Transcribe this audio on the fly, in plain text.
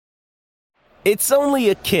It's only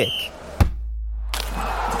a kick,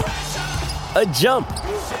 a jump,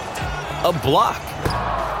 a block.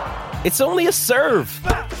 It's only a serve.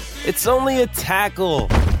 It's only a tackle,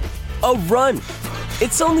 a run.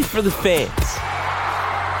 It's only for the fans.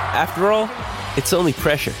 After all, it's only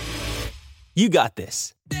pressure. You got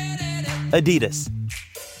this. Adidas.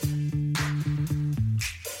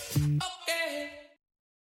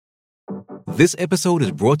 This episode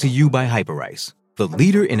is brought to you by Hyperice, the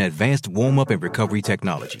leader in advanced warm-up and recovery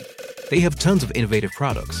technology. They have tons of innovative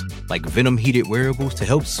products, like Venom-heated wearables to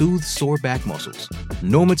help soothe sore back muscles,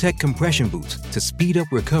 Normatec compression boots to speed up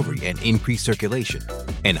recovery and increase circulation,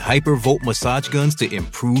 and Hypervolt massage guns to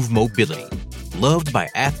improve mobility. Loved by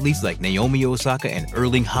athletes like Naomi Osaka and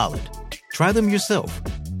Erling Haaland. Try them yourself.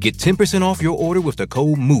 Get 10% off your order with the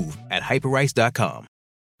code MOVE at Hyperice.com.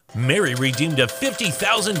 Mary redeemed a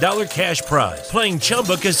 $50,000 cash prize playing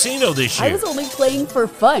Chumba Casino this year. I was only playing for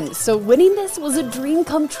fun, so winning this was a dream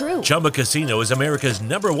come true. Chumba Casino is America's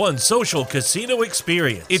 #1 social casino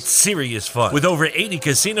experience. It's serious fun. With over 80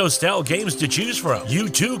 casino-style games to choose from, you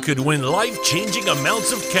too could win life-changing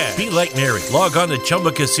amounts of cash. Be like Mary. Log on to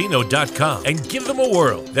ChumbaCasino.com and give them a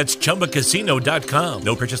whirl. That's ChumbaCasino.com.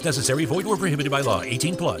 No purchase necessary. Void where prohibited by law.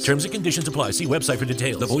 18 plus. Terms and conditions apply. See website for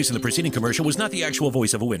details. The voice in the preceding commercial was not the actual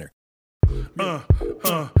voice of a winner. Yeah,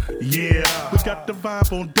 we got the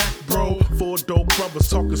vibe on deck, bro. Four dope brothers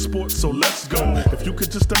talking sports, so let's go. If you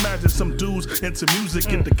could just imagine some dudes into music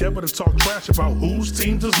get together to talk trash about whose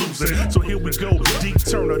teams is losing. So here we go. Deke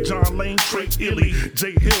Turner, John Lane, Trey Ely,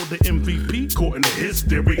 Jay Hill, the MVP, according to his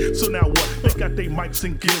theory. So now what? They got their mics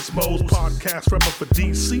and gizmos. Podcast rapper for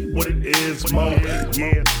DC, what it is, Mo.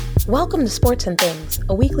 Yeah. Welcome to Sports and Things,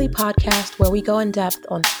 a weekly podcast where we go in depth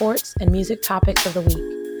on sports and music topics of the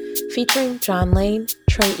week. Featuring John Lane,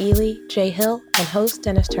 Trey Ely, Jay Hill, and host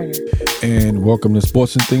Dennis Turner. And welcome to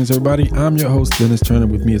Sports and Things, everybody. I'm your host, Dennis Turner.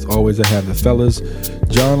 With me, as always, I have the fellas,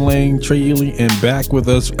 John Lane, Trey Ely, and back with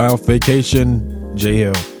us, our vacation, Jay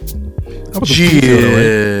Hill. That was 2 weeks ago, right?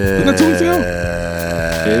 Wasn't that 2 weeks ago?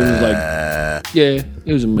 It was like,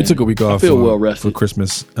 it was a minute. We took a week off I feel well rested for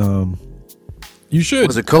Christmas. You should.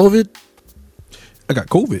 Was it COVID? I got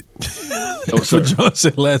COVID. That's what John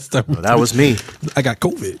said last time. Well, that was me. I got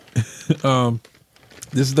COVID.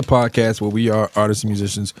 This is the podcast where we are artists and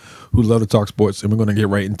musicians who love to talk sports, and we're going to get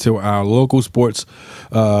right into our local sports.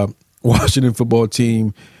 Washington football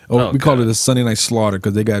team. We call it a Sunday night slaughter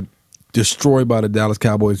because they got destroyed by the Dallas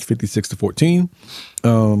Cowboys 56-14.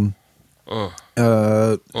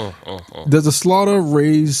 Does the slaughter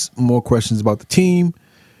raise more questions about the team?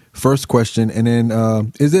 First question, and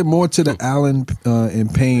then is there more to the Allen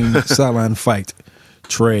and Payne sideline fight?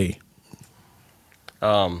 Trey.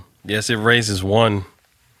 Yes, it raises one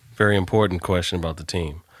very important question about the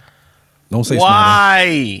team. Don't say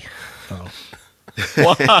why.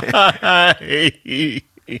 Why?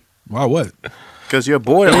 Why what? Because your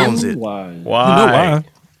boy owns it. Why? You know why?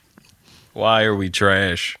 Why are we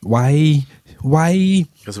trash? Why?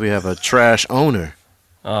 Because we have a trash owner.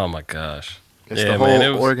 Oh my gosh. It's the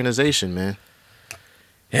whole organization, man.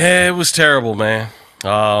 Yeah, it was terrible, man.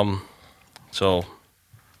 I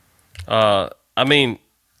mean,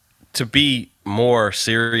 to be more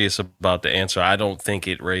serious about the answer, I don't think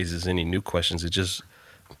it raises any new questions. It just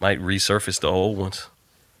might resurface the old ones,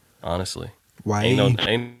 honestly. Why?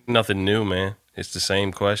 Ain't nothing new, man. It's the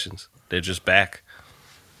same questions. They're just back.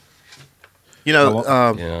 You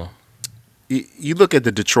look at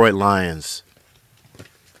the Detroit Lions.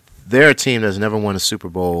 They're a team that's never won a Super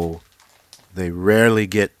Bowl. They rarely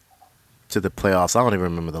get to the playoffs. I don't even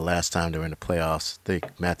remember the last time they were in the playoffs. I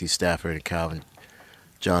think Matthew Stafford and Calvin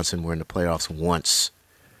Johnson were in the playoffs once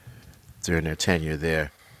during their tenure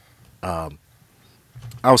there. I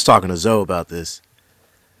was talking to Zoe about this.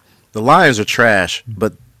 The Lions are trash,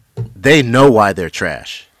 but they know why they're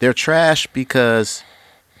trash. They're trash because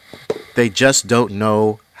they just don't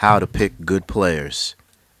know how to pick good players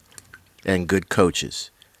and good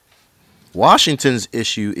coaches. Washington's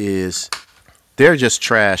issue is they're just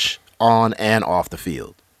trash on and off the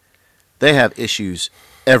field. They have issues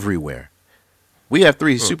everywhere. We have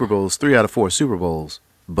 3 Super Bowls, 3 out of 4 Super Bowls,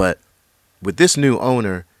 but with this new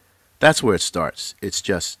owner, that's where it starts. It's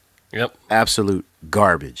just absolute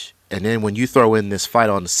garbage. And then when you throw in this fight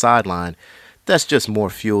on the sideline, that's just more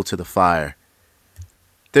fuel to the fire.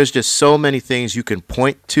 There's just so many things you can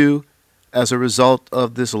point to as a result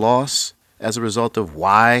of this loss, as a result of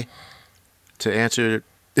why. To answer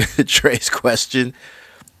Trey's question,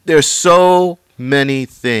 there's so many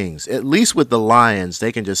things. At least with the Lions,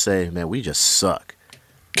 they can just say, man, we just suck.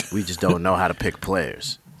 We just don't know how to pick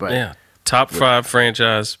players. But yeah, top 5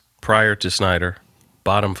 franchise prior to Snyder,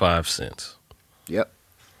 bottom 5 since. Yep.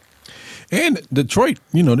 And Detroit,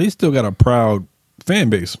 they still got a proud fan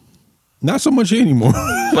base. Not so much anymore.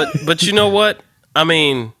 But you know what? I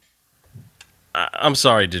mean, I'm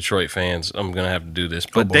sorry, Detroit fans. I'm going to have to do this.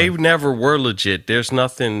 But they never were legit. There's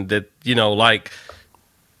nothing that, like,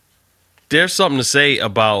 there's something to say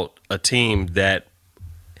about a team that,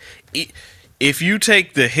 if you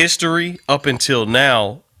take the history up until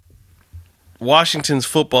now, Washington's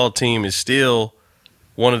football team is still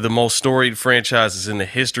one of the most storied franchises in the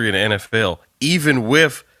history of the NFL, even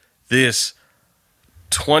with this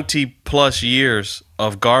 20-plus years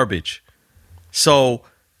of garbage. So,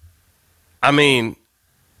 I mean...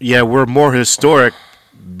 Yeah, we're more historic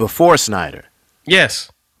before Snyder.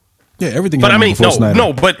 Yes. Yeah, everything. But I mean,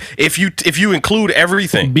 no. But if you include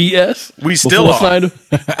everything, BS, we still are. Snyder.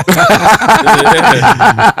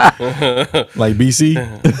 Like BC,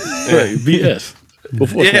 right? BS.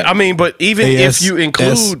 Before yeah, I mean, but even if you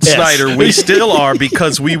include Snyder, we still are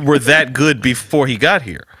because we were that good before he got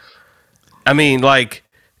here. I mean, like,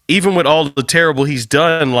 even with all the terrible he's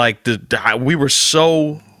done, like we were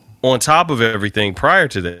so on top of everything prior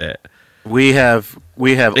to that. We have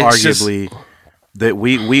arguably that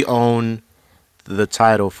we own the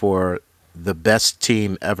title for the best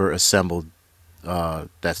team ever assembled.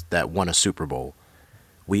 That won a Super Bowl.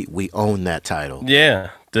 We own that title.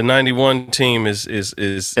 Yeah, the '91 team is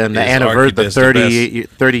and the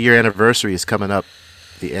 30-year anniversary is coming up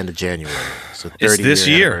the end of January. So 30 it's this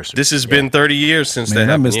year. This has been 30 years since that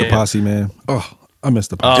happened. I miss the posse, man. Oh, I miss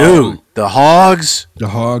the posse. Dude, the Hogs. The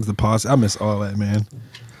Hogs, the posse. I miss all that, man.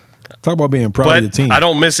 Talk about being proud of your team. I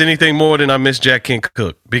don't miss anything more than I miss Jack Kent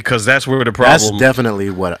Cook because that's where the problem.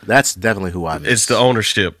 That's definitely who I miss. It's the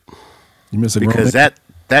ownership. You miss it because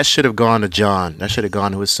that should have gone to John. That should have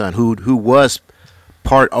gone to his son, who was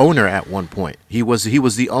part owner at one point. He was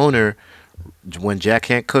the owner when Jack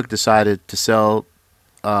Kent Cook decided to sell,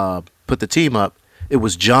 put the team up. It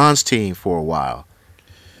was John's team for a while,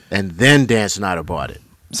 and then Dan Snyder bought it.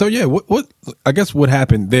 So yeah, what I guess what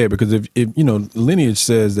happened there, because if lineage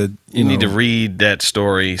says that you need to read that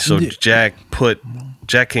story. So yeah.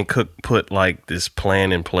 Jack Kent Cook put like this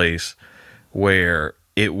plan in place where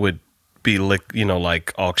it would be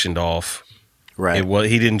like auctioned off. Right.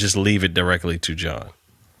 He didn't just leave it directly to John.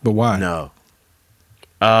 But why? No.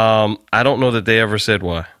 I don't know that they ever said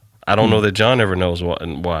why. I don't know that John ever knows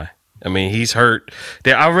why. I mean, he's hurt.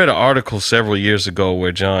 I read an article several years ago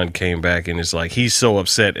where John came back and it's like he's so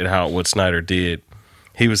upset at what Snyder did.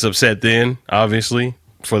 He was upset then, obviously,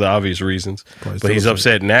 for the obvious reasons. But he's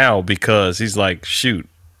upset now because he's like, shoot,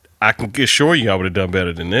 I can assure you I would have done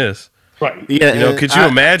better than this. Right. Yeah. Could you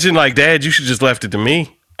imagine, like, Dad, you should just left it to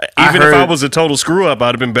me. Even if I was a total screw up,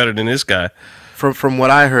 I'd have been better than this guy. From what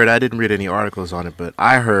I heard, I didn't read any articles on it, but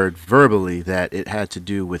I heard verbally that it had to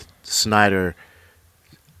do with Snyder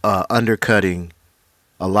undercutting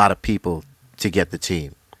a lot of people to get the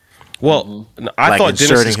team. Well, I thought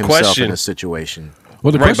Dennis's question in a situation.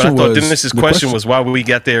 Well, but I thought Dennis's question was why we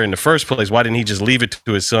got there in the first place. Why didn't he just leave it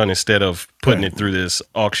to his son instead of putting it through this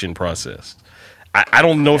auction process? I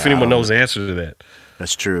don't know if anyone knows the answer to that.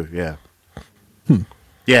 That's true. Yeah.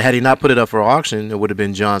 Yeah. Had he not put it up for auction, it would have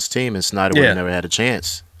been John's team, and Snyder would have never had a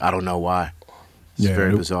chance. I don't know why. It's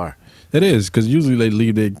very bizarre. It is, because usually they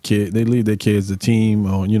leave their kids, the team,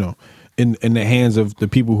 on in the hands of the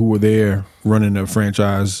people who were there running the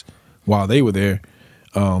franchise while they were there.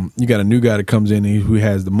 You got a new guy that comes in who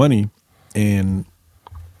has the money,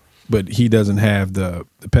 but he doesn't have the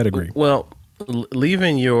pedigree. Well,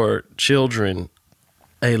 leaving your children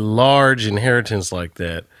a large inheritance like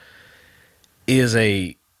that is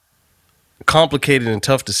a complicated and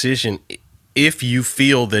tough decision if you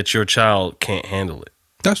feel that your child can't handle it.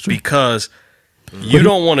 That's true. Because you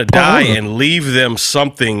don't want to die and leave them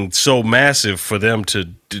something so massive for them to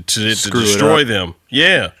destroy them.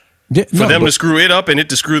 Yeah. For them to screw it up and it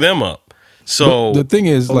to screw them up. So the thing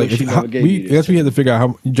is, like, we have to figure out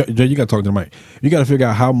how. Jay, you got to talk to the mic. You got to figure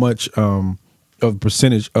out how much of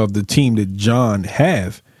percentage of the team that John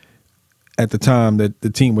have at the time that the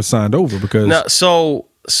team was signed over. Because now,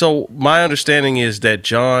 so my understanding is that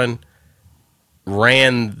John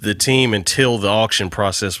ran the team until the auction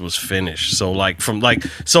process was finished. So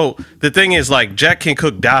the thing is, like, Jack Kent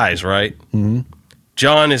Cook dies, right? Mm-hmm.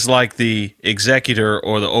 John is like the executor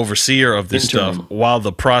or the overseer of this stuff while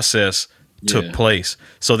the process took place.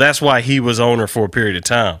 So that's why he was owner for a period of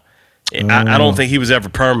time. I don't think he was ever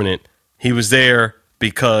permanent. He was there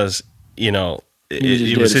because,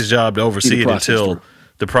 it was his job to oversee it until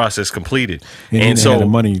the process completed. And he didn't have the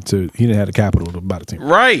money he didn't have the capital to buy the team.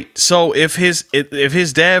 Right. So if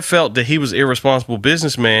his dad felt that he was an irresponsible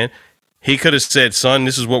businessman, he could have said, son,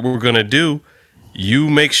 this is what we're going to do. You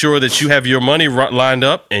make sure that you have your money lined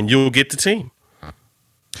up, and you'll get the team.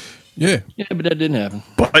 Yeah, but that didn't happen.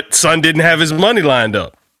 But Son didn't have his money lined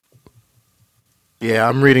up. Yeah,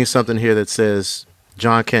 I'm reading something here that says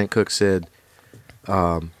John Kent Cooke said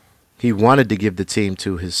he wanted to give the team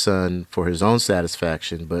to his son for his own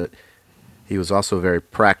satisfaction, but he was also very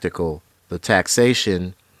practical. The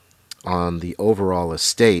taxation on the overall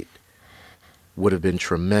estate would have been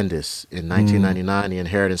tremendous. In 1999, the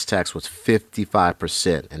inheritance tax was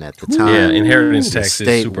 55%, and at the time, inheritance the tax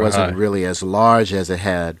estate is super wasn't high. really as large as it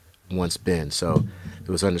had once been. So it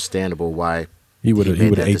was understandable why he would have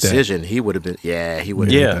made that ate decision. He would have been, he would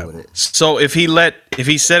have. Yeah. So if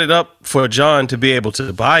he set it up for John to be able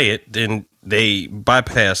to buy it, then they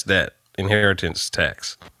bypassed that inheritance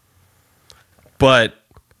tax. But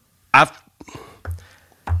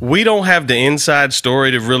we don't have the inside story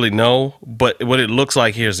to really know, but what it looks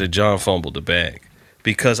like here is that John fumbled the bag,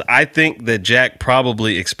 because I think that Jack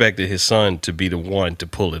probably expected his son to be the one to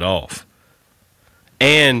pull it off.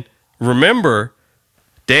 And remember,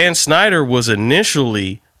 Dan Snyder was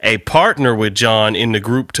initially a partner with John in the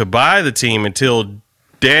group to buy the team until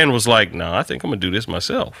Dan was like, "No, I think I'm gonna do this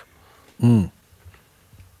myself." Well,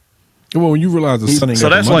 when you realize the son ain't So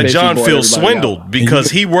got that's the why money, John feels swindled,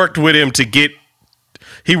 because he worked with him to get.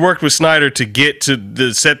 He worked with Snyder to get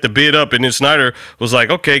to set the bid up, and then Snyder was like,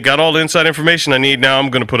 "Okay, got all the inside information I need. Now I'm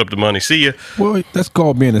going to put up the money. See ya." Well, that's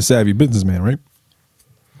called being a savvy businessman, right?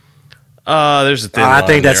 There's a thin I line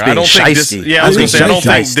think that's there. being I don't think shiesty. I was going to say I don't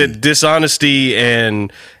think Shiesty. that dishonesty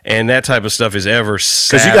and that type of stuff is ever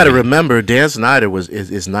savvy. Because you got to remember, Dan Snyder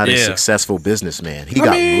is not a Yeah. successful businessman. He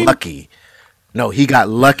got lucky. No, he got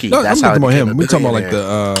lucky. No, That's I'm how talking he about became him. a We're talking about like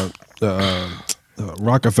billionaire. the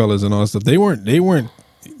Rockefellers and all that stuff. They weren't.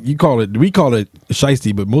 We call it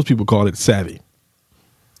shiesty, but most people call it savvy.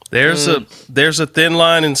 There's a thin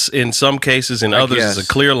line in some cases, in others guess. it's a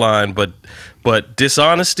clear line, but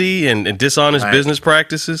dishonesty and dishonest business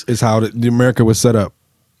practices Is how the America was set up.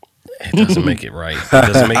 it doesn't make it right. It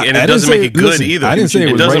doesn't make, and I it didn't doesn't say- make it good listen, either. I didn't say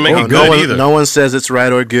it was doesn't right make or it good either. No one says it's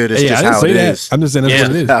right or good. It's Hey, just I didn't how say it that. is. I'm just saying that's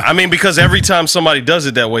what it is. I mean, because every time somebody does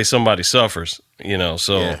it that way, somebody suffers.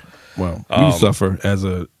 So Well, we suffer as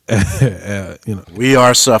a, We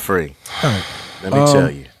are suffering. All right. Let me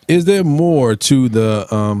tell you. Is there more to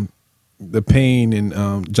the Payne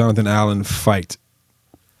and Jonathan Allen fight?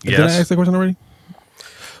 Did I Yes. ask that question already?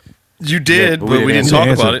 You did, but but we didn't talk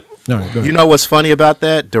answer about it. it. All right, go ahead. You know what's funny about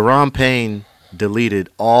that? Deron Payne deleted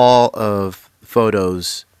all of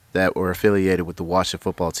photos that were affiliated with the Washington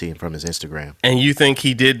football team from his Instagram. And you think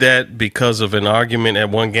he did that because of an argument at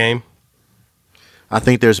one game? I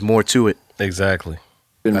think there's more to it. Exactly.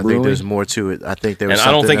 I think there's more to it. I think there was And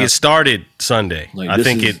I don't something think it else. started Sunday. Like, I this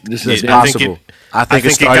think is- it. this it- is I think possible. it. I think it it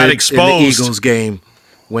got started in the exposed. Eagles game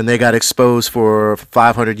when they got exposed for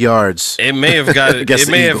 500 yards. It may have got. Against It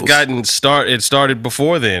the may have Eagles. gotten start. It started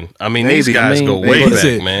before then. I mean, these Maybe. guys go Maybe. way He back,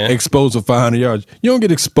 said man. exposed for 500 yards. You don't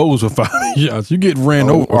get exposed for 500 yards. You get ran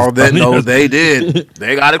over. for 500 No, yards. they did.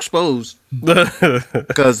 They got exposed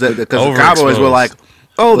because the Cowboys were Overexposed. like,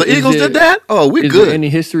 "Oh, the Is Eagles there- did that. Oh, we Is good." there any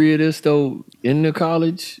history of this though in the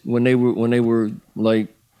college when they were like?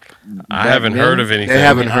 I back haven't then? heard of anything. They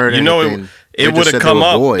haven't heard You know, anything. They it just would said have they come were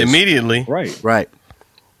up boys. immediately. Right. Right.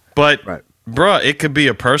 But, Right. bruh, it could be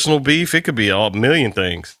a personal beef. It could be a million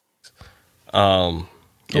things. You Oh,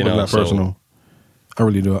 it's know, not so- personal. I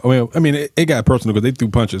really do. Well, I mean, it got personal because they threw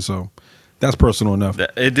punches, so that's personal enough.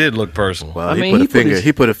 It did look personal. Well, I he mean, put a he put finger. his-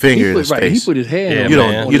 He put a finger in He his put, right, face. he put his hand. Yeah, on You man.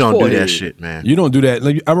 don't. on You his don't do that forehead. shit, man. You don't do that.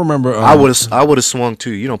 Like, I remember. I would have swung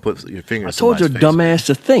too. You don't put your finger. I in told your somebody's face. dumbass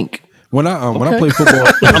to think. when I Okay. played football.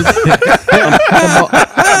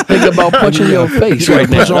 I'm thinking about punching your face right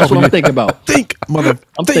now. That's what I'm thinking about. think, mother.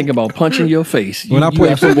 I'm thinking about punching your face. When I You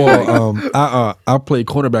played absolutely football, right. I played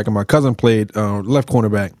cornerback, and my cousin played left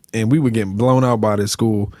cornerback, and we were getting blown out by this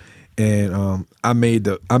school. And I made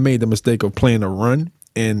the mistake of playing a run,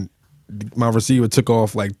 and my receiver took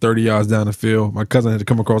off like 30 yards down the field. My cousin had to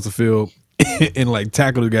come across the field and like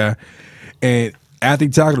tackle the guy. And after he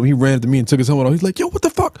tackled him, he ran up to me and took his helmet off. He's like, "Yo, what the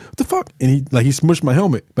fuck? What the fuck?" And he smushed my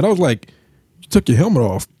helmet. But I was like, "You took your helmet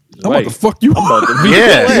off. I'm Right. about to fuck you I'm up." about to beat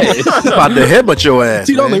Yeah, your ass. I'm about to headbutt your ass.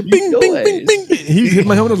 See, I was man. like, bing, Your bing, bing, ass. bing. He hit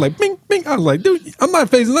my helmet. I was like, bing, bing. I was like, dude, I'm not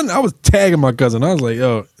facing nothing. I was tagging my cousin. I was like,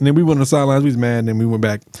 yo. And then we went on the sidelines. We was mad. And then we went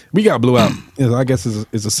back. We got blew out. I guess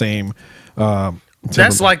it's the same.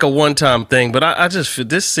 That's like a one-time thing, but I just feel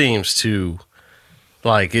this seems to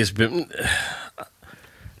like it's been.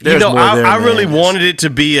 There's more there, I really man. wanted it to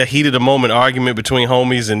be a heat of the moment argument between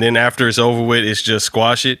homies, and then after it's over with, it's just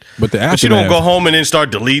squash it. But the you don't aftermath- go home and then start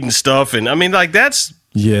deleting stuff, and I mean, like that's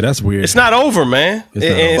Yeah, that's weird. It's not over, man.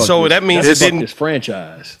 And so that means it didn't. This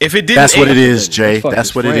franchise. If it didn't, That's what it is, Jay.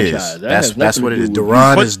 That's what it is. Franchise. That's what it is.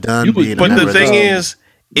 Duran is done being a But member the of the thing team. is,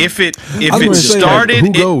 if it who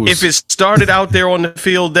started out there on the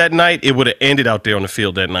field that night, it would have ended out there on the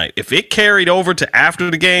field that night. If it carried over to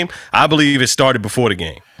after the game, I believe it started before the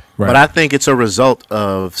game. Right. But I think it's a result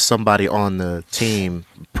of somebody on the team,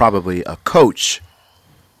 probably a coach,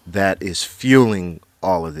 that is fueling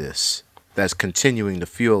all of this. That's continuing to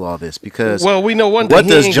fuel all this because. Well, we know one thing. What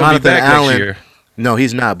He does ain't gonna be Jonathan back next Allen? year. No,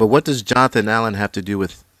 he's not. But what does Jonathan Allen have to do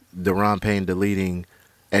with Daron Payne deleting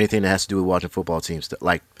anything that has to do with watching football teams?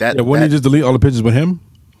 Like that. Yeah, wouldn't he just delete all the pictures with him?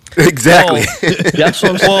 Exactly. That's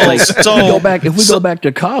what I'm saying. Like, if we go back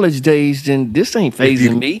to college days, then this ain't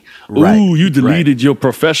phasing me. Right. Ooh, you deleted your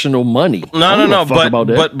professional money. No.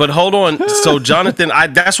 But hold on. So Jonathan,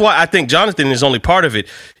 that's why I think Jonathan is only part of it.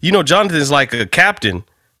 You know, Jonathan's like a captain,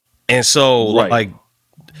 and so like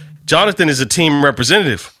Jonathan is a team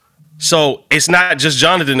representative. So it's not just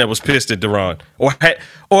Jonathan that was pissed at Daron, or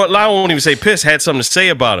I won't even say pissed, had something to say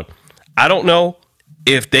about him. I don't know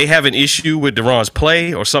if they have an issue with Daron's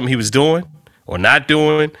play or something he was doing or not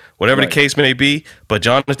doing, whatever the case may be. But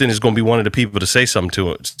Jonathan is going to be one of the people to say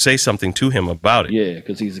something to him about it. Yeah,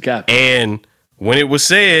 because he's a captain. And when it was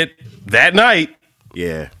said that night,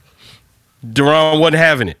 Daron wasn't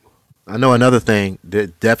having it. I know another thing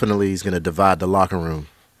that definitely is going to divide the locker room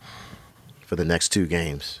for the next 2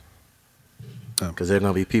 games. Because there are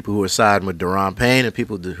going to be people who are siding with Daron Payne and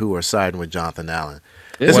people who are siding with Jonathan Allen.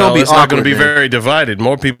 It's not going to be very divided.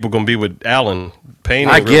 More people going to be with Allen. Payne.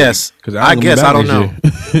 I guess. I don't know.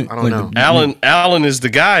 I don't know. Allen is the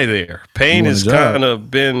guy there. Payne has kind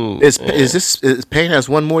of been. Is Payne has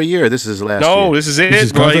one more year? This is his last year. No, this is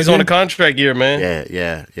it, bro. He's on a contract year, man.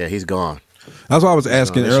 Yeah. He's gone. That's why I was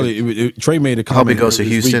asking earlier. Trey made a comment. I hope he goes to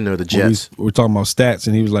Houston or the Jets. We're talking about stats,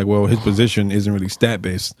 and he was like, "Well, his position isn't really stat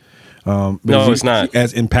based. No, it's not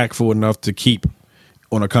as impactful enough to keep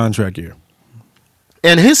on a contract year."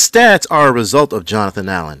 And his stats are a result of Jonathan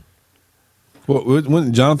Allen. Well,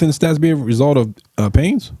 wouldn't Jonathan's stats be a result of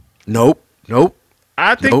Payne's? Nope.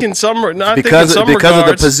 I think in some because of regards,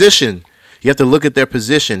 the position. You have to look at their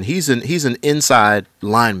position. He's an inside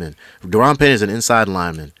lineman. Daron Payne is an inside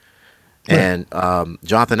lineman, and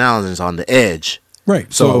Jonathan Allen is on the edge.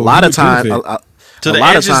 Right. So a lot of times, the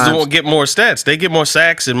edges don't get more stats. They get more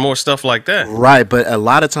sacks and more stuff like that. Right, but a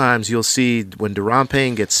lot of times you'll see when Daron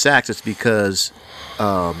Payne gets sacked, it's because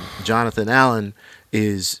Jonathan Allen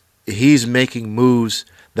he's making moves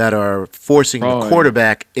that are forcing the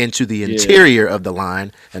quarterback into the interior of the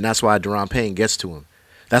line, and that's why Daron Payne gets to him.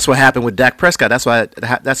 That's what happened with Dak Prescott. That's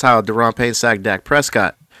how Daron Payne sacked Dak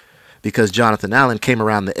Prescott, because Jonathan Allen came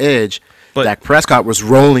around the edge. But Dak Prescott was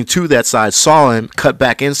rolling to that side, saw him, cut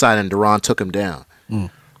back inside, and Daron took him down.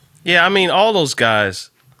 Yeah, I mean, all those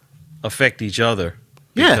guys affect each other.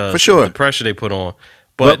 Yeah, for sure. The pressure they put on.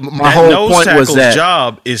 But my whole point was that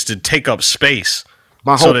job is to take up space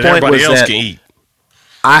my so whole that point everybody was else that can eat.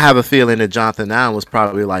 I have a feeling that Jonathan Allen was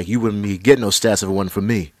probably like, you wouldn't be getting no stats if it wasn't for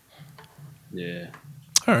me. Yeah.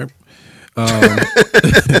 All right. I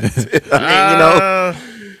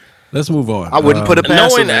mean, let's move on. I wouldn't put it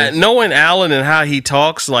past him. Knowing Allen and how he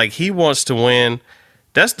talks, like he wants to win.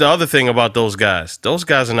 That's the other thing about those guys. Those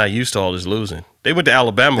guys are not used to all this losing. They went to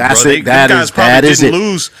Alabama, That's bro. it. These guys probably didn't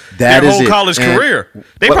lose their whole college career.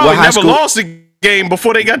 They probably never lost a game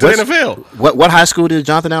before they got to the NFL. What high school did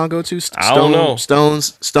Jonathan Allen go to? I don't know.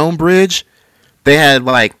 Stonebridge.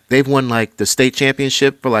 They've won like the state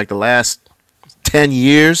championship for like the last 10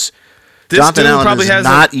 years. Jonathan Allen is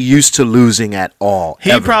not used to losing at all.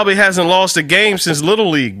 He probably hasn't lost a game since Little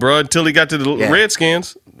League, bro, until he got to the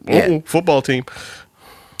Redskins. Football team.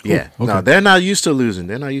 Yeah. Okay. No, they're not used to losing.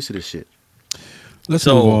 They're not used to this shit. Let's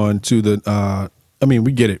move on to the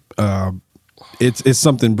we get it. It's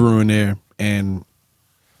something brewing there, and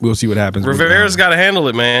we'll see what happens. Rivera's got to handle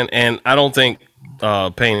it, man, and I don't think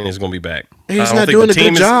Payne is going to be back. He's not doing a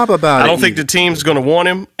good job about it. I don't think the team's going to want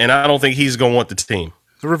him, and I don't think he's going to want the team.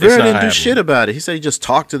 Rivera didn't do shit about it. He said he just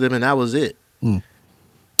talked to them, and that was it. All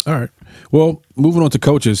right. Well, moving on to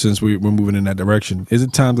coaches, since we're moving in that direction, is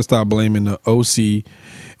it time to stop blaming the OC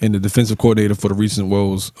and the defensive coordinator for the recent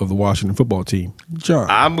woes of the Washington football team? John.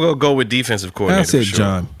 I'm going to go with defensive coordinator. I said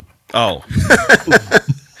John. Oh.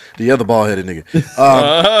 The other ball-headed nigga.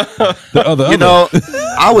 The other.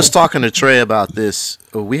 I was talking to Trey about this.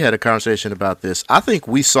 We had a conversation about this. I think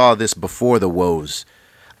we saw this before the woes.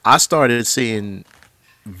 I started seeing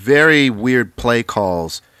very weird play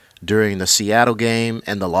calls during the Seattle game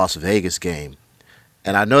and the Las Vegas game.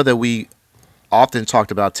 And I know that we often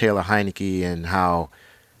talked about Taylor Heineke and how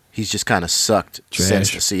he's just kind of sucked Trash.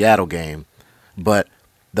 since the Seattle game. But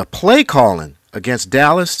the play calling against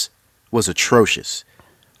Dallas was atrocious.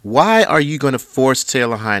 Why are you going to force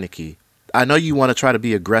Taylor Heineke? I know you want to try to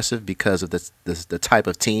be aggressive because of the type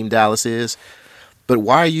of team Dallas is, but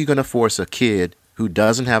why are you going to force a kid who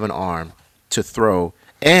doesn't have an arm to throw?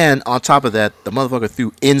 And on top of that, the motherfucker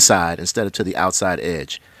threw inside instead of to the outside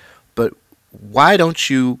edge. But why don't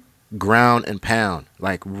you ground and pound,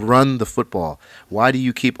 like run the football? Why do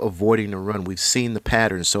you keep avoiding the run? We've seen the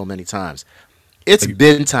pattern so many times. It's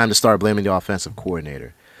been time to start blaming the offensive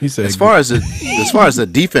coordinator. He said, as far as the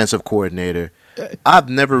defensive coordinator, I've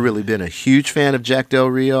never really been a huge fan of Jack Del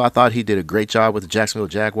Rio. I thought he did a great job with the Jacksonville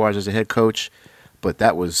Jaguars as a head coach, but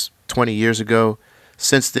that was 20 years ago.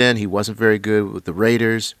 Since then, he wasn't very good with the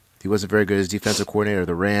Raiders. He wasn't very good as defensive coordinator of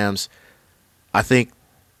the Rams. I think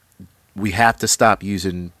we have to stop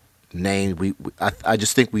using names. I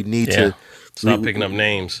just think we need to stop picking up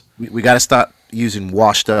names. We got to stop using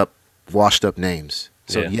washed up names.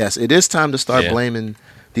 So yes, it is time to start blaming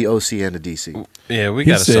the OC and the DC. Yeah, we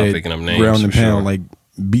got to stop picking up names. Ground and pound like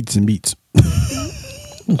beats and beats.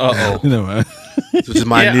 Uh-oh. You know, which is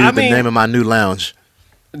the name of my new lounge.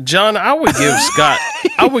 John, I would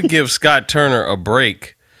give Scott Turner a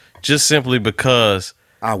break just simply because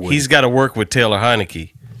he's got to work with Taylor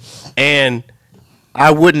Heineke. And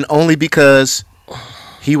I wouldn't, only because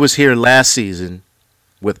he was here last season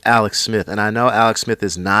with Alex Smith, and I know Alex Smith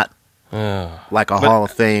is not like a Hall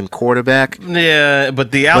of Fame quarterback. Yeah,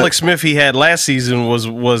 but the Alex Smith he had last season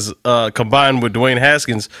was combined with Dwayne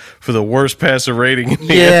Haskins for the worst passer rating in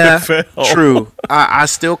the NFL. True. I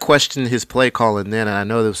still question his play calling then, and I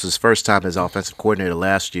know this was his first time as offensive coordinator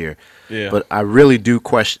last year. Yeah. But I really do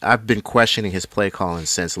question. I've been questioning his play calling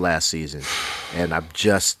since last season, and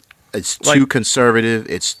it's too conservative.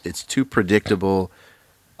 It's too predictable.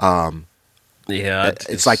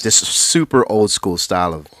 It's like this super old school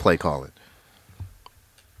style of play calling.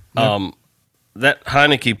 That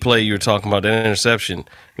Heineke play you were talking about, that interception.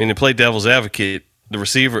 I mean, to play devil's advocate, the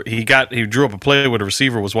receiver he drew up a play where the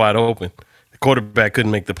receiver was wide open. The quarterback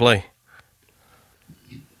couldn't make the play.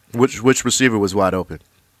 Which receiver was wide open?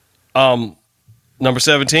 Number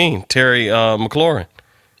 17, Terry McLaurin.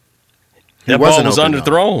 That ball was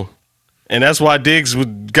underthrown, and that's why Diggs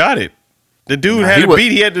got it. The dude had a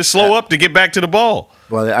beat. He had to slow up to get back to the ball.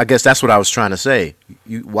 Well, I guess that's what I was trying to say.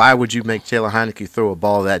 Why would you make Taylor Heineke throw a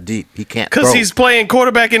ball that deep? He can't throw. Because he's playing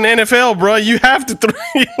quarterback in the NFL, bro. You have to throw.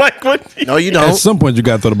 Like what? No, you don't. At some point, you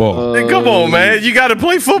got to throw the ball. Come on, man. You got to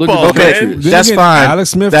play football, man. That's fine. Alex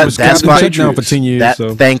Smith was captain touchdown for 10 years.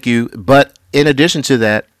 Thank you. But in addition to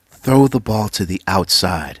that, throw the ball to the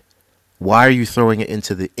outside. Why are you throwing it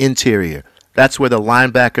into the interior? That's where the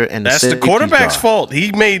linebacker and that's the quarterback's fault.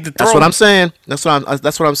 He made the throw. That's what I'm saying. That's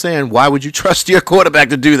what I'm saying. Why would you trust your quarterback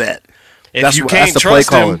to do that? If you can't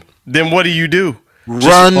trust him, then what do?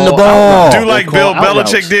 Run the ball. Do like Bill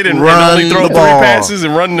Belichick did and only throw 3 passes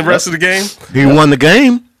and run the rest of the game. He won the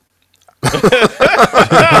game.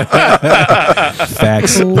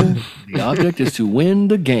 Facts. The object is to win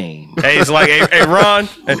the game. Hey, it's like, hey, Ron,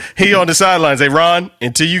 he on the sidelines. Hey, Ron,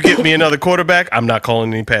 until you get me another quarterback, I'm not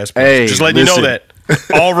calling any pass plays. Hey, just letting you know that.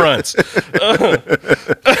 All runs.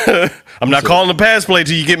 I'm not calling the pass play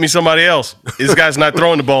till you get me somebody else. This guy's not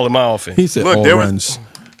throwing the ball in my offense. He said all runs.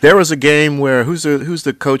 There was a game where who's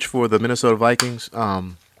the coach for the Minnesota Vikings? I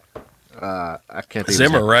can't think.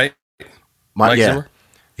 Zimmer, right? Mike Zimmer.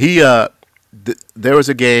 He there was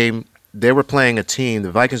a game. They were playing a team.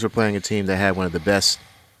 The Vikings were playing a team that had one of the best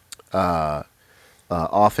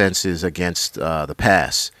offenses against the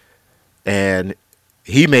pass, and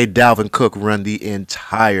he made Dalvin Cook run the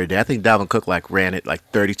entire day. I think Dalvin Cook ran it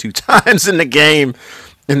 32 times in the game,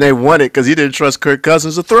 and they won it because he didn't trust Kirk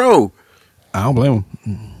Cousins to throw. I don't blame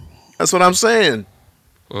him. That's what I'm saying.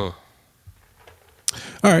 All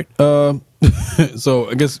right. So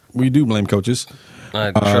I guess we do blame coaches.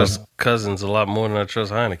 I trust Cousins a lot more than I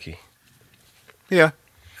trust Heineke. Yeah.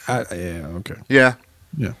 Okay. Yeah.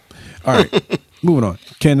 All right. Moving on.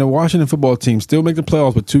 Can the Washington football team still make the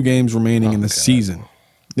playoffs with 2 games remaining in the season?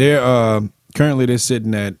 They're currently they're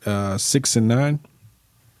sitting at 6-9.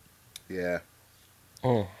 Yeah.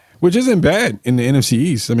 Which isn't bad in the NFC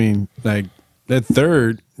East. I mean, that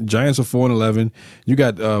third, Giants are 4-11. You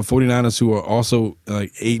got 49ers who are also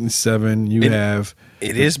 8-7.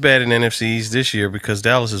 It is bad in NFC East this year because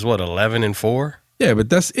Dallas is 11-4. Yeah, but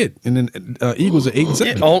that's it. And then Eagles are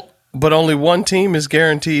 8-7. But only one team is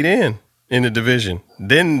guaranteed in the division.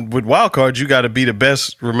 Then with wild cards, you got to be the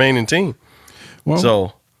best remaining team. Well,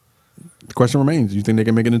 so the question remains: do you think they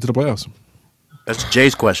can make it into the playoffs? That's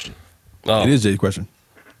Jay's question. It is Jay's question.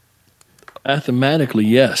 Mathematically,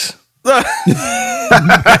 yes. A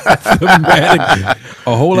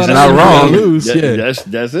whole lot of not wrong. Lose. Yeah,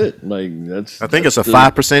 That's it. Like I think it's a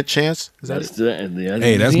 5% chance. Is that it?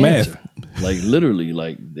 Hey, that's math. Like literally,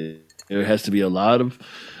 like there has to be a lot of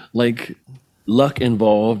like luck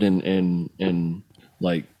involved and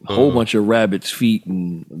like a whole bunch of rabbits' feet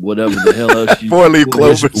and whatever the hell else. Four-leaf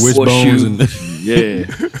clovers, wishbones, and yeah.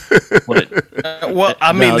 But, well,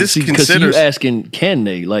 I mean, this because considers you asking, can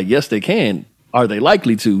they? Like, yes, they can. Are they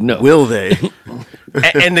likely to? No. Will they?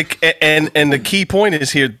 and the key point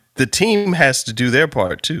is here: the team has to do their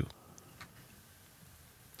part too.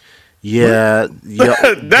 Yeah,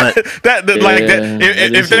 if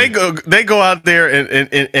they go out there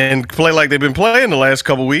and play like they've been playing the last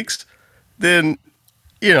couple weeks, then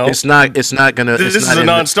it's not gonna. This is a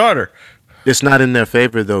non-starter. It's not in their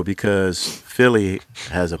favor though, because Philly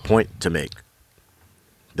has a point to make.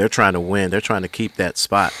 They're trying to win. They're trying to keep that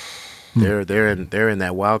spot. They're in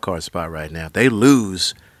that wild card spot right now. If they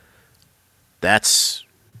lose, they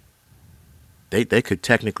could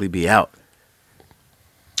technically be out,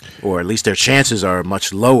 or at least their chances are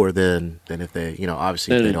much lower than if they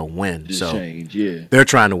obviously if they don't win. So they're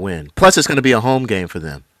trying to win. Plus, it's going to be a home game for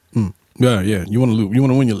them. Yeah. You want to lose. You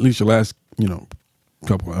want to win at least your last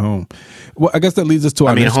couple at home. Well, I guess that leads us to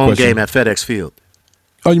our next home question. game at FedEx Field.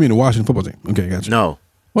 Oh, you mean the Washington football team? Okay, gotcha. No,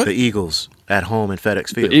 what? The Eagles at home in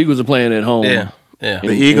FedEx Field. The Eagles are playing at home. Yeah.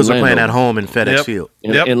 The Eagles are playing at home in FedEx Field.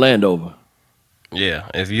 In Landover. Yeah.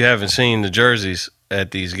 If you haven't seen the jerseys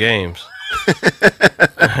at these games,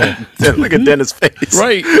 look at Dennis' face.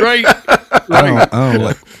 Right.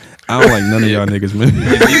 I don't like none of y'all niggas, man.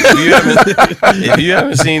 if you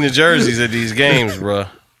haven't seen the jerseys at these games, bro,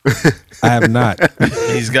 I have not.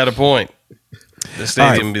 He's got a point. The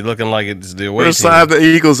stadium be looking like it's the away First team. time the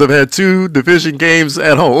Eagles have had 2 division games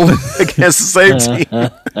at home against the same team.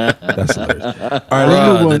 That's hilarious. All right, let's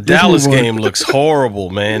move on. The Dallas game looks horrible,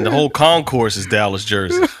 man. The whole concourse is Dallas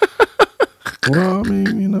jerseys. Well, I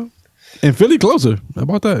mean, and Philly closer. How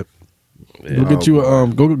about that? Go get you a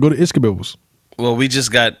go to Ishkabills. Well, we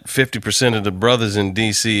just got 50% of the brothers in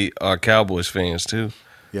DC are Cowboys fans too.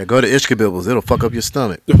 Yeah, go to Ishkabills. It'll fuck up your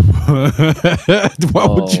stomach. Why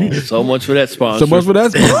would you? So much for that sponsor. So much for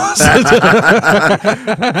that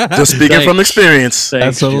sponsor. Just speaking from experience.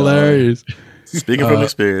 That's hilarious. Speaking from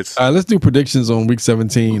experience. All right, let's do predictions on Week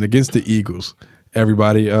 17 against the Eagles.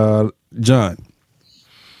 Everybody, John.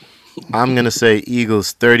 I'm gonna say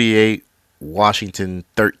Eagles 38, Washington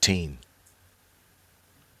 13.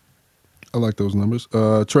 I like those numbers.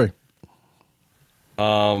 Trey.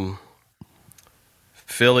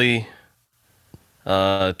 Philly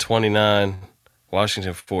 29,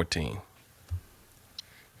 Washington 14.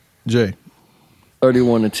 Jay.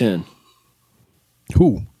 31-10.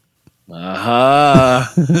 Who?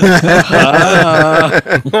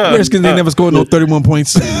 Redskins ain't never scored no 31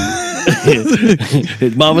 points.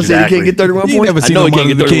 His mama said he can't get 31 points. Never seen I know no he can't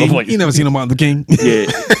get 31 points. You never seen no Martin Luther King.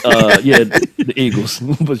 The Eagles.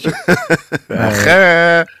 He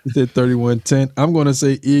said 31-10. I'm going to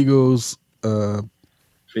say Eagles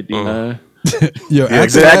 59. Yo,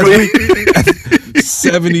 exactly.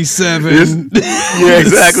 77. Yeah,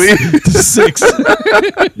 exactly. 6.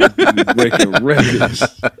 Breaking records.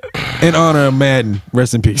 In honor of Madden.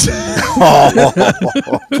 Rest in peace.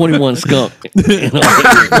 21 skunk.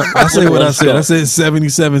 I say what I said. I said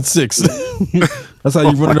 77-6. That's how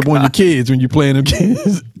you run it up on your kids when you playing them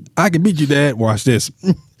kids. I can beat you, Dad. Watch this.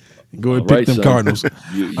 Go and pick them son. Cardinals.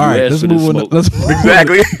 You All right, let's move on.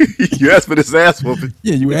 Exactly. You asked for this ass whooping.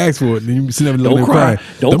 Yeah, you asked for it. Then you sit there and Don't cry.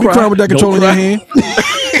 Don't be crying with that control in your hand.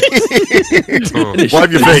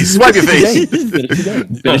 Wipe your face. Wipe your face.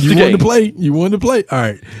 You wanted to play. You wanted to play. All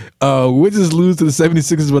right. Wizards lose to the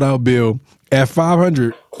 76ers without Bill. At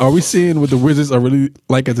 500, are we seeing what the Wizards are really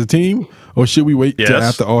like as a team, or should we wait till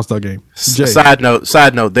after All-Star game? Jay. Side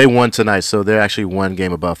note, they won tonight, so they're actually one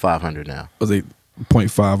game above 500 now. Was it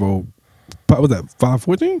 0.50? What was that,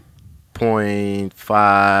 514?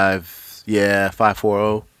 0.5, yeah,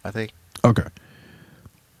 540, I think. Okay.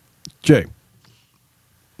 Jay.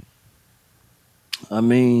 I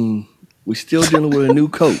mean, we still dealing with a new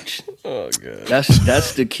coach. Oh god.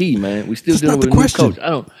 That's the key, man. We still dealing with a new coach.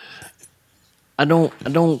 I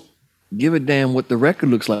don't give a damn what the record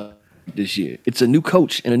looks like this year. It's a new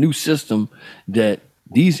coach and a new system that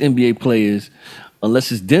these NBA players,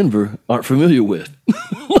 unless it's Denver, aren't familiar with.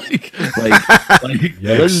 Unless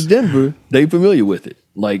it's Denver, they familiar with it.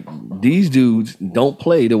 Like, these dudes don't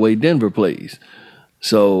play the way Denver plays.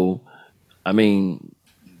 So, I mean,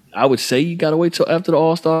 I would say you got to wait till after the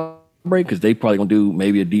All-Star break, because they probably going to do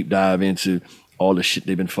maybe a deep dive into all the shit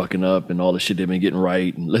they've been fucking up and all the shit they've been getting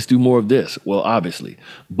right, and let's do more of this. Well, obviously,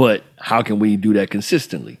 but how can we do that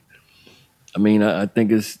consistently? I mean, I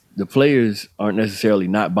think it's the players aren't necessarily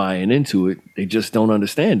not buying into it; they just don't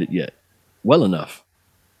understand it yet well enough.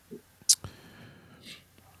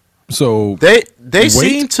 So they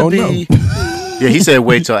seem to be. No. Yeah, he said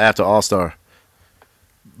wait till after All-Star.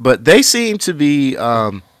 But they seem to be.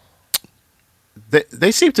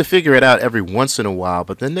 They seem to figure it out every once in a while,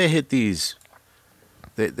 but then they hit these.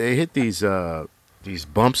 They hit these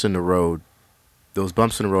bumps in the road. Those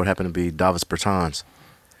bumps in the road happen to be Davis Bertans.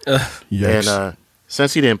 And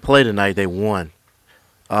since he didn't play tonight, they won.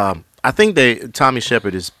 I think Tommy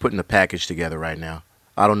Shepard is putting a package together right now.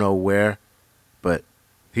 I don't know where, but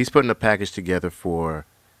he's putting a package together for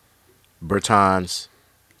Bertans,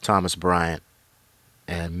 Thomas Bryant,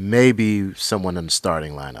 and maybe someone in the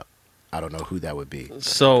starting lineup. I don't know who that would be.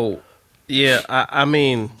 So, yeah, I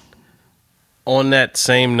mean, on that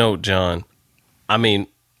same note, John, I mean,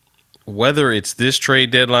 whether it's this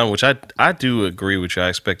trade deadline, which I do agree with you, I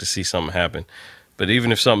expect to see something happen. But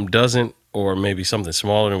even if something doesn't, or maybe something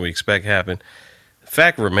smaller than we expect happen, the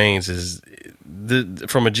fact remains is,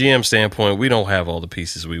 from a GM standpoint, we don't have all the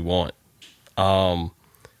pieces we want.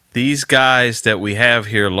 These guys that we have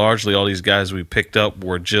here, largely all these guys we picked up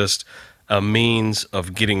were just a means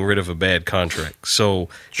of getting rid of a bad contract. So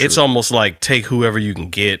It's almost like take whoever you can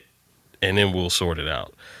get and then we'll sort it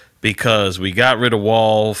out. Because we got rid of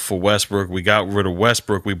Wall for Westbrook. We got rid of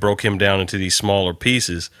Westbrook. We broke him down into these smaller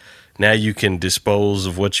pieces. Now you can dispose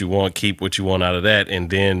of what you want, keep what you want out of that, and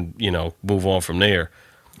then, move on from there.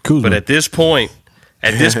 Cool. But at this point,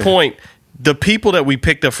 the people that we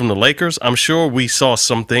picked up from the Lakers, I'm sure we saw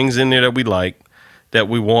some things in there that we liked, that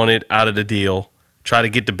we wanted out of the deal. Try to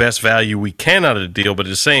get the best value we can out of the deal, but at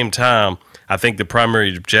the same time, I think the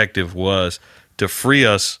primary objective was to free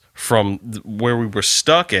us from where we were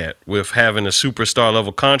stuck at with having a superstar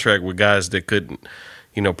level contract with guys that couldn't,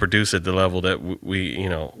 produce at the level that we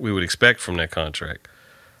would expect from that contract,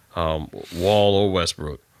 Wall or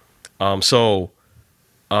Westbrook. What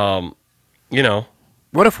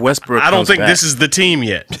if Westbrook? I don't think back? This is the team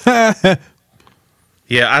yet.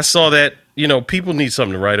 Yeah, I saw that. People need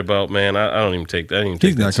something to write about, man. I don't even take that.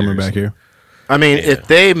 He's not coming back here. I mean, if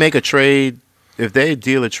they make a trade, if they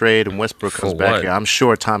deal a trade and Westbrook comes back here, I'm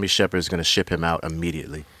sure Tommy Shepard is going to ship him out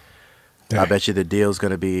immediately. Dang. I bet you the deal's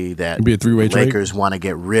going to be that It'll be a three-way Lakers want to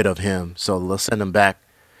get rid of him, so they'll send him back.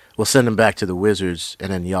 We'll send him back to the Wizards,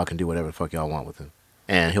 and then y'all can do whatever the fuck y'all want with him.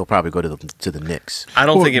 And he'll probably go to the Knicks. I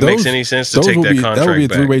don't think it makes any sense to take that contract back. That would be a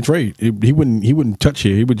three-way trade. He wouldn't touch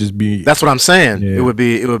here. He would just be. That's what I'm saying. Yeah. It would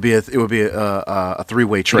be a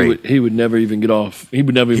three-way trade. He would never even get off. He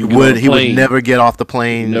would never. He would never get off the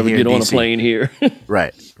plane. Never get on a plane here.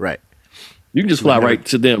 Right. You can just fly right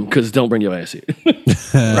to them because don't bring your ass here.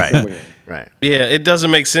 Right. Yeah, it doesn't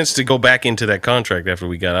make sense to go back into that contract after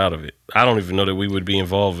we got out of it. I don't even know that we would be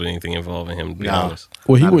involved with anything involving him, to be honest.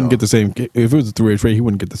 Well, he wouldn't get the same. If it was a three-way trade, he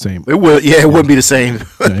wouldn't get the same. It wouldn't be the same.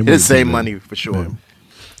 The same money for sure. Yeah.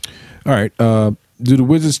 All right. Do the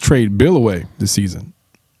Wizards trade Bill away this season?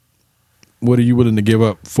 What are you willing to give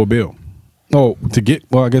up for Bill? Oh, to get?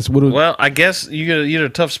 Well, I guess. Well, I guess you're in a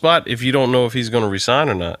tough spot if you don't know if he's going to resign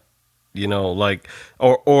or not.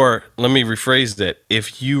 Or let me rephrase that.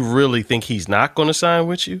 If you really think he's not going to sign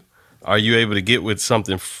with you, are you able to get with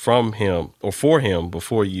something from him or for him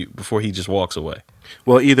before he just walks away?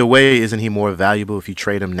 Well, either way, isn't he more valuable if you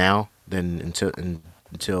trade him now than instead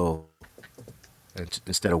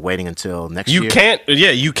of waiting until next year?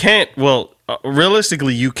 You can't. Well,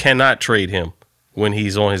 realistically, you cannot trade him when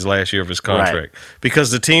he's on his last year of his contract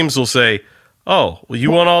because the teams will say, "Oh, well,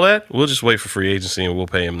 you want all that? We'll just wait for free agency and we'll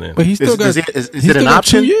pay him then." But he's still got. Is it an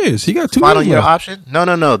option? 2 years. He got 2 final years year left. option.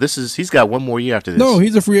 No. He's got one more year after this. No,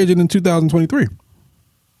 he's a free agent in 2023.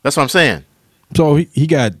 That's what I'm saying. So he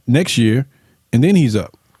got next year, and then he's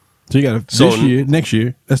up. So you got this year, next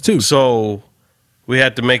year. That's 2. So we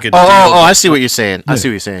had to make a. I see what you're saying. I see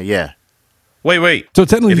what you're saying. Yeah. Wait. So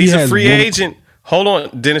technically, if he's a free agent. Hold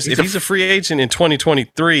on, Dennis. If he's a free agent in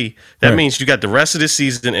 2023, that means you got the rest of this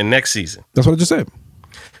season and next season. That's what I just said.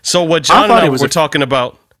 So what John and I were talking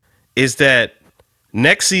about is that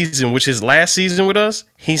next season, which is last season with us,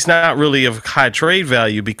 he's not really of high trade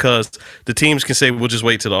value because the teams can say, we'll just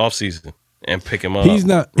wait till the offseason and pick him up. He's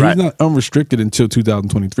not unrestricted until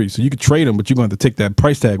 2023. So you could trade him, but you're going to take that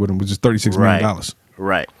price tag with him, which is $36 million.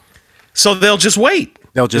 Right. So they'll just wait.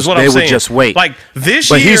 They would just wait. Like this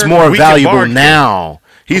but year, he's more valuable now.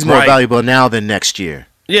 He's more valuable now than next year.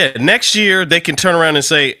 Yeah, next year they can turn around and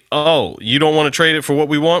say, "Oh, you don't want to trade it for what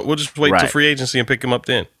we want? We'll just wait till free agency and pick him up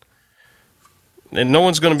then." And no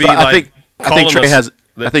one's going to be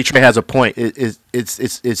think Trey has a point.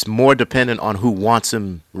 It's more dependent on who wants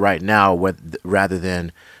him right now, rather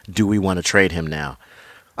than do we want to trade him now.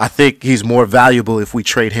 I think he's more valuable if we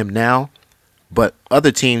trade him now, but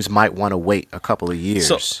other teams might want to wait a couple of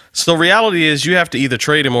years. So reality is you have to either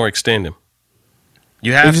trade him or extend him.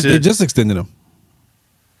 You have They just extended him.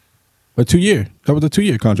 A 2-year. That was a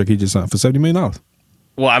 2-year contract he just signed for $70 million.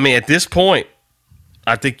 Well, I mean, at this point,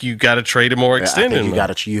 I think you got to trade him or extend him. I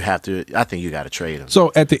think you got to trade him.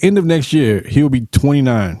 So at the end of next year, he'll be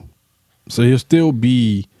 29. So he'll still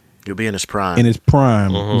be. He'll be in his prime.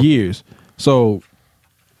 Years. So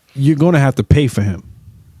you're going to have to pay for him.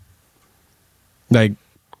 Like,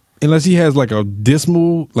 unless he has like a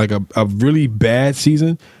dismal, like a really bad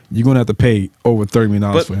season, you're going to have to pay over $30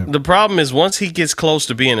 million for him. The problem is once he gets close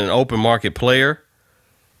to being an open market player,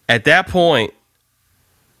 at that point,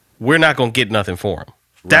 we're not going to get nothing for him.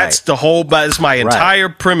 Right. That's my entire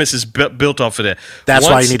premise is built off of that. That's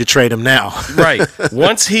why you need to trade him now. Right.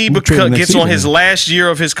 Once he gets on his last year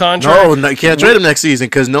of his contract. No, you can't trade him next season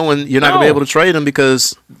because you're not going to be able to trade him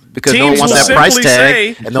because no one wants that price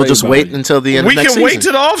tag, and they'll just wait until the end of next season. We can wait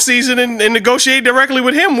to the offseason and negotiate directly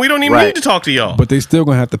with him. We don't even need to talk to y'all. But they still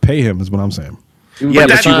going to have to take him is what I'm saying. Yeah,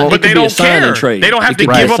 but they don't care. They don't have to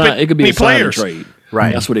give up any players. It could be a sign and trade.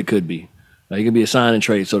 Right. That's what it could be. It could be a sign and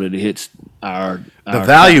trade so that it hits our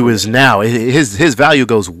value is now. His value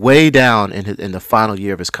goes way down in the final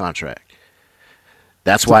year of his contract.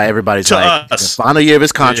 That's why everybody's like, the final year of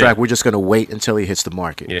his contract, we're just going to wait until he hits the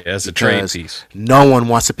market. Yeah, as a trade piece. No one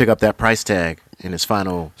wants to pick up that price tag in his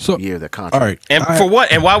final year of the contract. All right. And for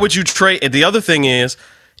what? And why would you trade? And the other thing is,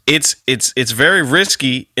 it's very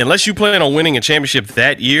risky unless you plan on winning a championship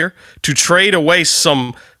that year to trade away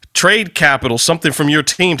some trade capital, something from your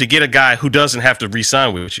team to get a guy who doesn't have to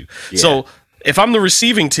re-sign with you. Yeah. So if I'm the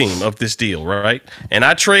receiving team of this deal, right, and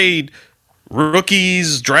I trade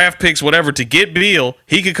rookies, draft picks, whatever, to get Beal,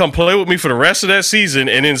 he could come play with me for the rest of that season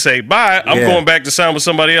and then say, bye, I'm going back to sign with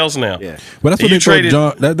somebody else now. Yeah. But that's what they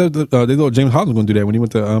thought they thought James Harden was going to do that when he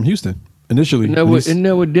went to Houston initially. Isn't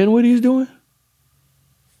that what Dinwiddie's doing?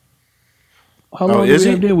 How long is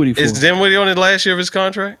he? Dinwiddie for? Is Dinwiddie on his last year of his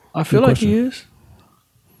contract? I feel like he is.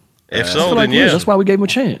 If so, then yeah. That's why we gave him a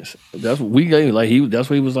chance. That's what we gave him. That's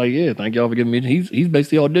what he was like. Yeah, thank y'all for giving me. He's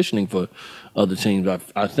basically auditioning for other teams.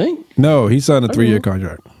 I think. No, he signed a 3-year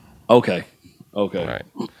contract. Okay. All right.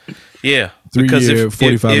 Yeah, 3 year,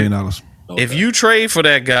 $45 million. If you trade for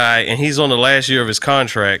that guy and he's on the last year of his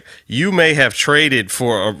contract, you may have traded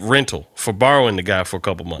for a rental for borrowing the guy for a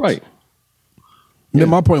couple months. Right. Yeah,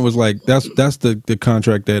 my point was like that's the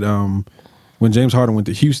contract that when James Harden went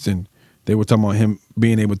to Houston, they were talking about him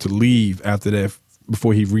being able to leave after that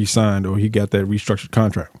before he re-signed or he got that restructured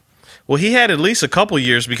contract. Well, he had at least a couple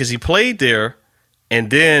years because he played there,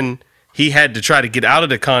 and then he had to try to get out of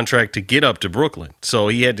the contract to get up to Brooklyn. So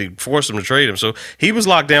he had to force him to trade him. So he was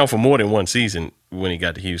locked down for more than one season when he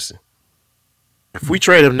got to Houston. If we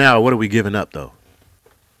trade him now, what are we giving up, though?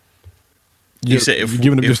 You're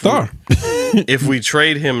giving up your star. If we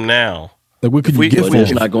trade him now. Like what could you get for him?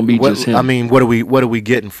 It's not going to be just him. I mean, what are we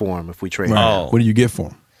getting for him if we trade him? What do you get for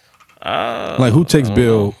him? Like who takes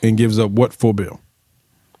Bill and gives up what for Bill?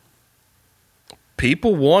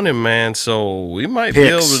 People want him, man, so we might be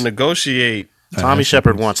able to negotiate. Tommy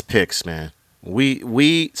Shepard wants picks, man.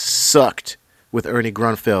 We sucked with Ernie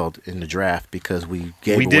Grunfeld in the draft because we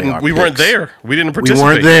gave away our picks. We weren't there. We didn't participate. We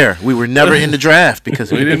weren't there. We were never in the draft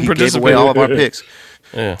because we gave away all of our picks.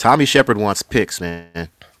 Yeah. Tommy Shepard wants picks, man.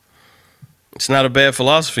 It's not a bad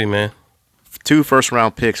philosophy, man. 2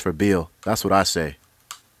 first-round picks for Beal. That's what I say.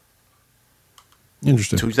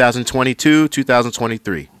 Interesting. 2022,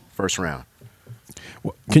 2023, first round.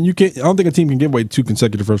 Well, I don't think a team can give away 2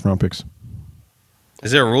 consecutive first-round picks.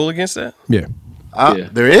 Is there a rule against that? Yeah.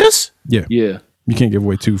 There is? Yeah. Yeah. You can't give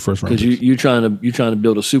away 2 first-round picks. Because you're trying to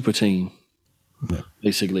build a super team. Yeah.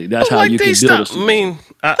 Basically, that's how you can build a super team.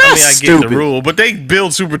 I get the rule, but they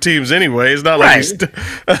build super teams anyway. It's not like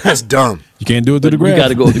that's dumb. You can't do it through the draft. You got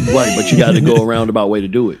to go right, but you got to go a roundabout way to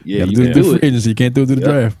do it. Yeah, you can do it. Agency, you can't do it through the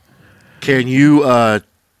draft. Can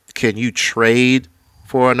you trade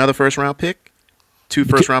for another first-round pick? 2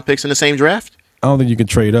 first-round picks in the same draft? I don't think you can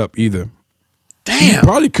trade up either. Damn. You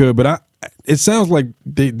probably could, but it sounds like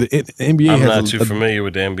the NBA I'm has not too familiar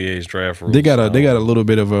with the NBA's draft rules. They got a little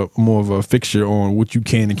bit of more of a fixture on what you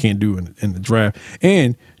can and can't do in the draft.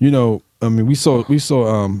 And we saw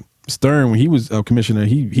Stern when he was commissioner.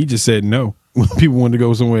 He just said no when people wanted to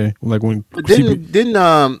go somewhere. Like when didn't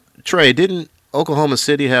Oklahoma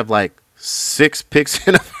City have like 6 picks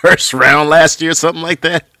in the first round last year, something like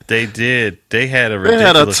that? They did. They had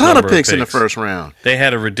a ton of picks in the first round. They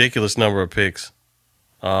had a ridiculous number of picks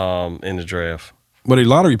in the draft. But they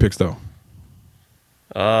lottery picks though.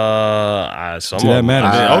 Some of them.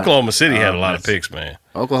 Oklahoma City had a lot of picks, man.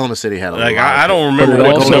 Oklahoma City had a lot. I don't remember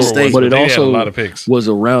what the number was, but it also had a lot of picks. Was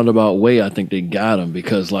a roundabout way. I think they got them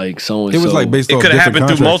because like so and so. It was like based it off could have happened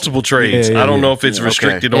contracts. through multiple trades. I don't know if it's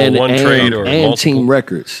restricted on one trade or and multiple. Team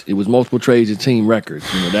records. It was multiple trades and team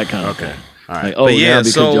records. You know that kind of thing. All right. Like, now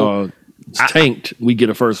because y'all tanked, we get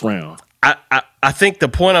a first round. I think the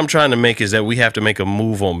point I'm trying to make is that we have to make a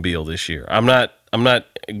move on Beal this year. I'm not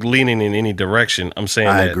leaning in any direction. I'm saying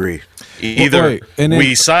I that agree. Either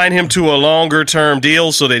we sign him to a longer term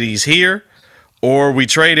deal so that he's here, or we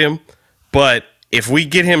trade him. But if we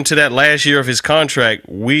get him to that last year of his contract,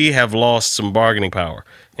 we have lost some bargaining power.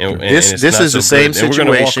 And this is the same situation. And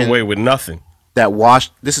we're going to walk away with nothing.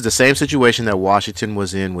 This is the same situation that Washington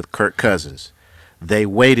was in with Kirk Cousins. They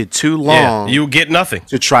waited too long. You get nothing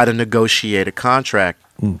to try to negotiate a contract.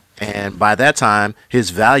 And by that time,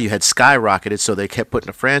 his value had skyrocketed, so they kept putting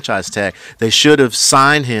a franchise tag. They should have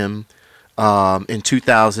signed him in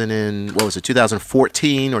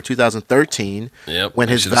 2014 or 2013 when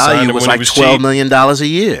his value was like $12 million a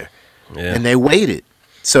year. Yeah. And they waited.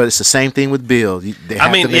 So it's the same thing with Beal. It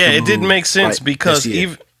didn't make sense because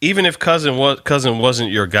even if Cousin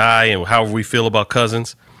wasn't your guy and however we feel about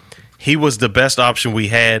Cousins, he was the best option we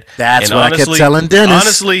had. That's what I kept telling Dennis.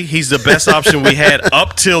 Honestly, he's the best option we had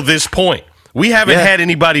up till this point. We haven't had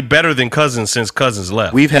anybody better than Cousins since Cousins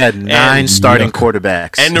left. We've had 9 starting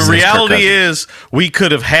quarterbacks. And the reality is we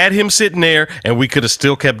could have had him sitting there and we could have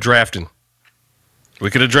still kept drafting. We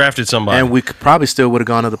could have drafted somebody. And we probably still would have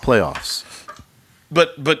gone to the playoffs.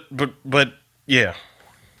 But yeah.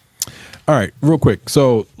 All right, real quick.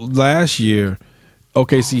 So last year,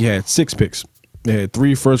 OKC had 6 picks. They had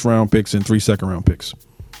 3 first-round picks and 3 second-round picks.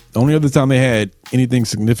 The only other time they had anything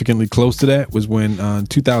significantly close to that was when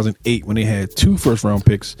 2008, when they had 2 first-round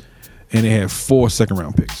picks and they had 4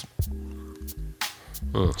 second-round picks.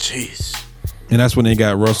 Jeez. And that's when they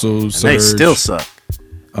got Russell, Serge. They still suck.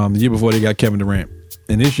 The year before they got Kevin Durant.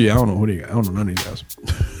 And this year, I don't know who they got. I don't know none of these guys.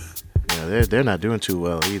 Yeah, they're not doing too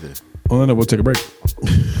well either. Well, no, we'll take a break.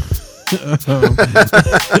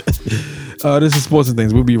 This is Sports and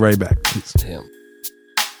Things. We'll be right back. Damn.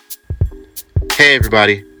 Hey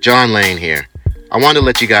everybody, John Lane here. I wanted to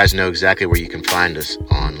let you guys know exactly where you can find us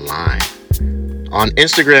online. On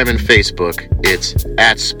Instagram and Facebook, it's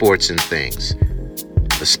 @Sports and Things.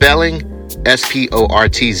 The spelling,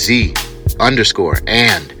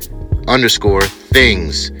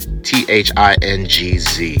 SPORTZ_and_things,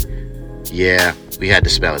 THINGZ. Yeah, we had to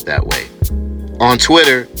spell it that way. On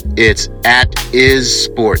Twitter, it's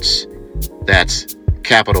 @IsSports. That's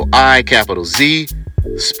capital I, capital Z,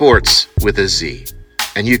 sports with a Z.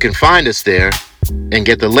 And you can find us there and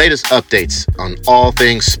get the latest updates on all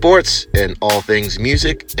things sports and all things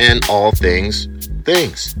music and all things.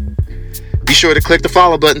 Be sure to click the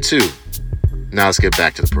follow button too. Now let's get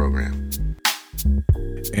back to the program.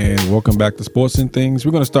 And welcome back to Sports and Things.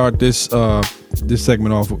 We're going to start this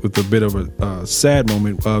segment off with a bit of a sad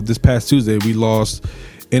moment. This past Tuesday, we lost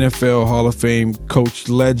NFL Hall of Fame coach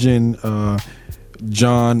legend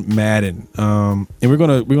John Madden, and we're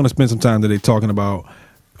gonna spend some time today talking about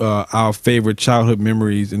our favorite childhood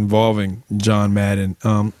memories involving John Madden.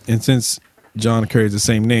 And since John carries the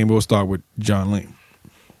same name, we'll start with John Lane.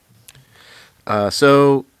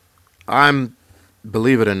 So,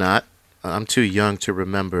 believe it or not, I'm too young to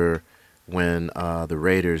remember when the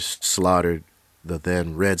Raiders slaughtered the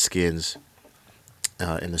then Redskins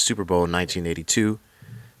in the Super Bowl in 1982.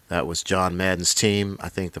 That was John Madden's team. I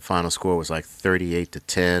think the final score was like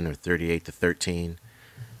 38-10 or 38-13.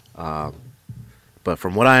 But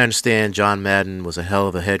from what I understand, John Madden was a hell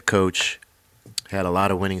of a head coach. Had a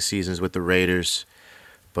lot of winning seasons with the Raiders.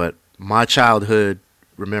 But my childhood,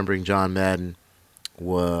 remembering John Madden,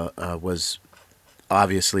 was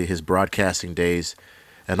obviously his broadcasting days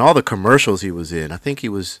and all the commercials he was in. I think he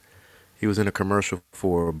was in a commercial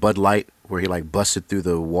for Bud Light where he like busted through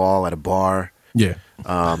the wall at a bar. Yeah.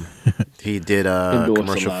 He did a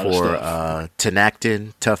commercial for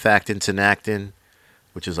Tinactin, Tough Actin Tinactin,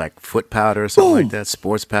 which is like foot powder or something like that,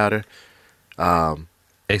 sports powder.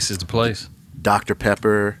 Ace is the place. Dr.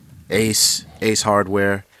 Pepper, Ace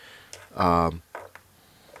Hardware. The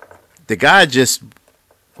guy just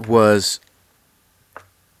was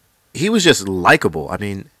just likable. I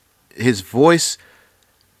mean, his voice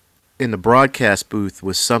in the broadcast booth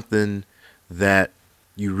was something that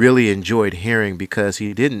you really enjoyed hearing because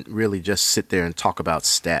he didn't really just sit there and talk about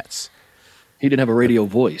stats. He didn't have a radio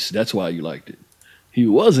voice. That's why you liked it. He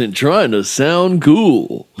wasn't trying to sound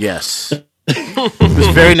cool. Yes. It was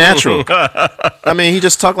very natural. I mean, he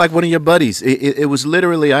just talked like one of your buddies. It was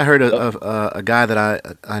literally, I heard a guy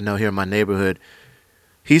that I know here in my neighborhood.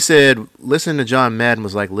 He said, listening to John Madden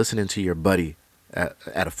was like listening to your buddy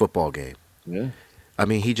at a football game. Yeah. I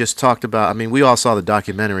mean, he just talked about, I mean, we all saw the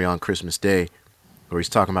documentary on Christmas Day where he's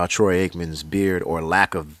talking about Troy Aikman's beard or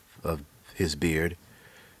lack of his beard.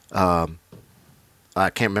 I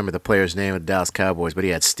can't remember the player's name of the Dallas Cowboys, but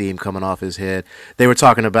he had steam coming off his head. They were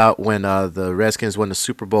talking about when the Redskins won the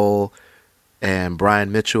Super Bowl and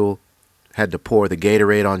Brian Mitchell had to pour the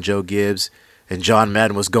Gatorade on Joe Gibbs, and John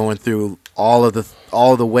Madden was going through all of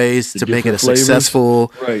the ways to make it a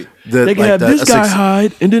successful. Right. They can have this guy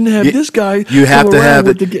hide and then have this guy. You have to have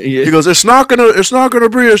it. He goes, it's not gonna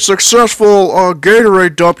be a successful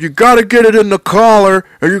Gatorade dump. You got to get it in the collar,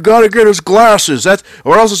 and you got to get his glasses.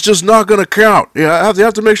 Or else it's just not gonna count. You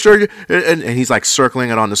have to make sure you. And he's like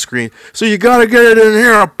circling it on the screen. So you got to get it in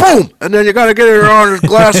here, boom, and then you got to get it on his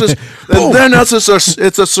glasses, and then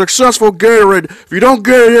it's a successful Gatorade. If you don't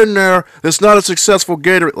get it in there, it's not a successful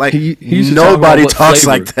Gatorade. Like nobody talks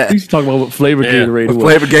like that. He's talking about what flavor Gatorade was.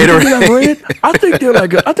 Flavor Gatorade. Red? I think they're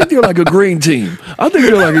like a green team. I think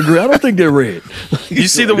they're like a green. I don't think they're red. You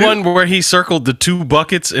see the one where he circled the two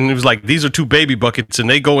buckets and it was like, these are two baby buckets, and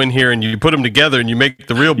they go in here and you put them together and you make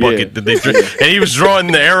the real bucket that they drink. And he was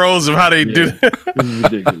drawing the arrows of how they do it. This is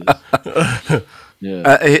ridiculous.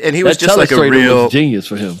 And he was just like a real genius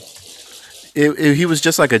for him. He was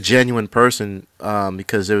just like a genuine person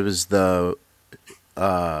because it was the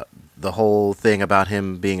whole thing about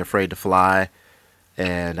him being afraid to fly.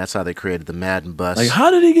 And that's how they created the Madden bus. Like, how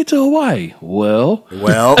did he get to Hawaii? Well,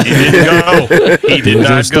 he didn't go. He did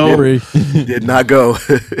not go. Did not go.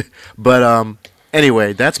 But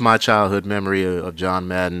anyway, that's my childhood memory of John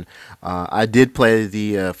Madden. I did play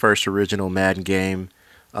the first original Madden game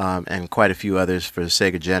and quite a few others for the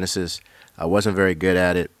Sega Genesis. I wasn't very good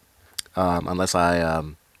at it unless I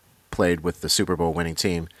played with the Super Bowl winning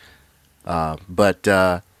team.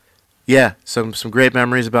 Yeah, some great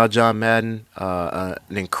memories about John Madden. An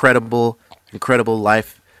incredible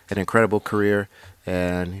life, an incredible career,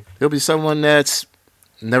 and he'll be someone that's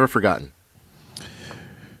never forgotten.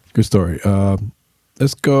 Good story.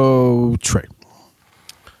 Let's go, Trey.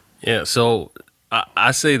 Yeah, so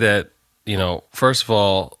I say that, first of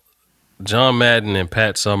all, John Madden and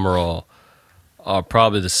Pat Summerall are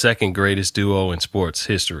probably the second greatest duo in sports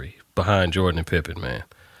history behind Jordan and Pippen, man.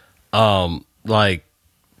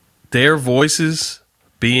 Their voices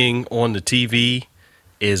being on the TV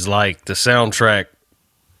is like the soundtrack,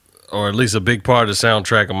 or at least a big part of the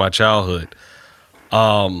soundtrack of my childhood.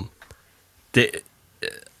 I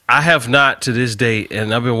have not to this date,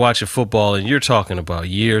 and I've been watching football, and you're talking about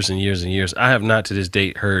years and years and years. I have not to this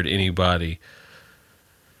date heard anybody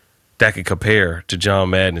that could compare to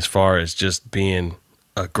John Madden as far as just being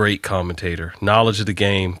a great commentator, knowledge of the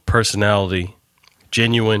game, personality,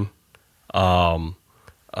 genuine,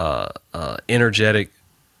 energetic.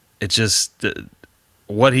 It just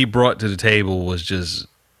what he brought to the table was just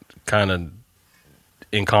kind of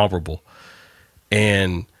incomparable.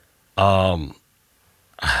 And I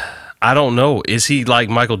don't know, is he like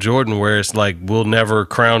Michael Jordan where it's like we'll never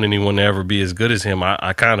crown anyone to ever be as good as him?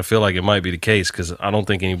 I kind of feel like it might be the case because I don't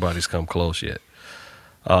think anybody's come close yet.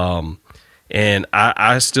 And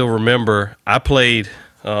I still remember I played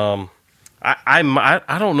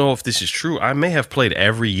I don't know if this is true. I may have played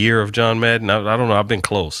every year of John Madden. I don't know. I've been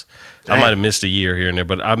close. Dang. I might have missed a year here and there,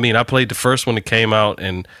 but I mean, I played the first one that came out,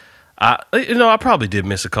 and I probably did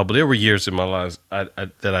miss a couple. There were years in my life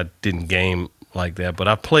that I didn't game like that, but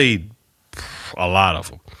I played a lot of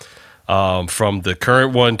them, from the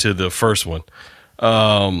current one to the first one,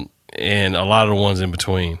 and a lot of the ones in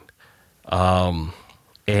between, and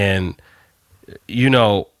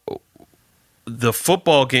the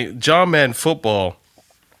football game, John Madden football,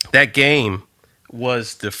 that game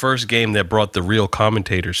was the first game that brought the real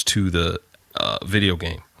commentators to the video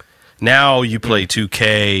game. Now you play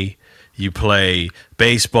 2K, you play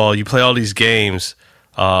baseball, you play all these games,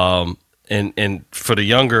 and for the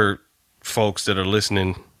younger folks that are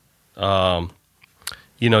listening,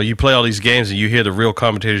 you play all these games and you hear the real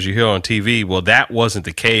commentators you hear on TV. Well, that wasn't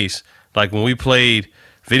the case. Like when we played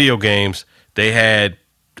video games, they had,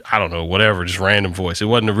 I don't know, whatever, just random voice. It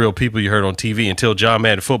wasn't the real people you heard on TV until John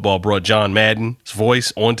Madden football brought John Madden's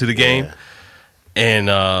voice onto the game. Yeah. And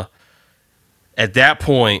at that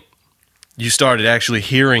point, you started actually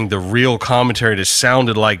hearing the real commentary that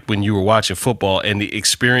sounded like when you were watching football, and the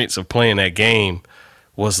experience of playing that game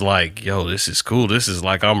was like, yo, this is cool. This is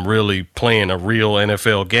like I'm really playing a real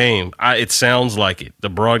NFL game. It sounds like it. The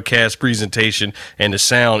broadcast presentation and the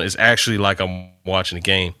sound is actually like I'm watching a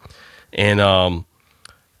game. And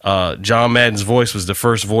John Madden's voice was the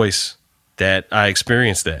first voice that I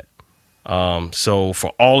experienced that. So for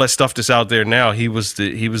all that stuff that's out there now, he was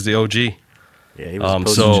the OG. Yeah, he was a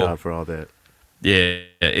poster child for all that. Yeah,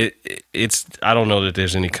 it's. I don't know that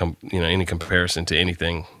there's any comparison to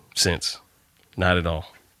anything since. Not at all.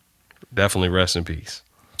 Definitely rest in peace.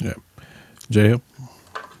 Yeah, J-Hill?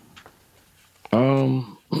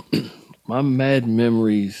 My Madden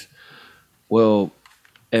memories. Well,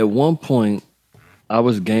 at one point, I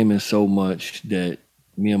was gaming so much that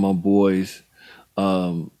me and my boys,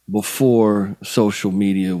 before social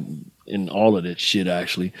media and all of that shit,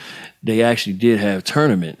 they actually did have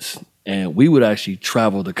tournaments, and we would actually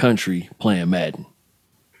travel the country playing Madden.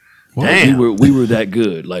 Damn. We were that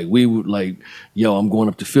good. Like we would like, yo, I'm going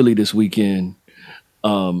up to Philly this weekend.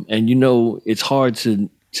 And you know, it's hard to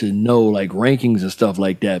know like rankings and stuff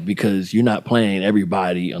like that because you're not playing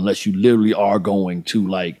everybody unless you literally are going to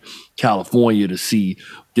like California to see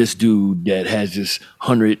this dude that has this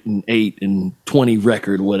 108 and 20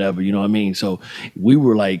 record, whatever, you know what I mean? So we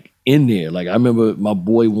were like in there. Like I remember my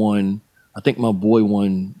boy won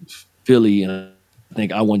Philly, and I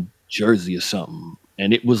think I won Jersey or something.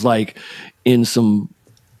 And it was like in some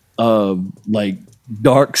like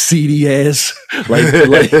dark seedy ass like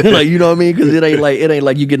you know what I mean? Because it ain't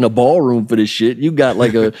like you getting a ballroom for this shit. You got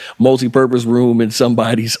like a multi-purpose room in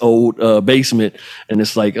somebody's old basement, and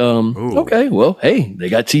it's like okay, well, hey, they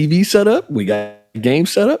got TV set up, we got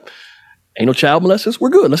games set up. Ain't no child molesters. We're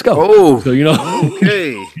good. Let's go. Oh, so, you know,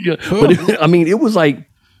 okay. Yeah, but it was like.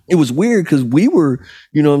 It was weird because we were,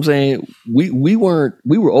 you know what I'm saying? We were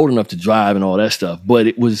old enough to drive and all that stuff, but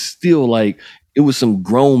it was still like, it was some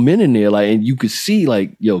grown men in there. Like, and you could see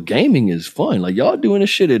like, yo, gaming is fun. Like y'all doing this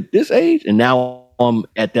shit at this age. And now I'm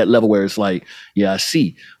at that level where it's like, yeah, I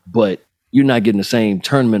see, but you're not getting the same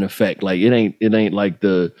tournament effect. Like it ain't like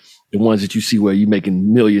the ones that you see where you're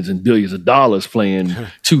making millions and billions of dollars playing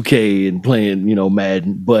 2K and playing, you know,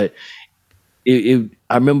 Madden. But I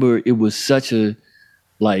remember it was such a,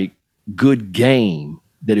 like good game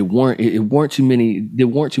that there weren't too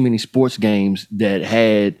many sports games that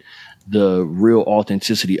had the real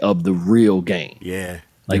authenticity of the real game. Yeah.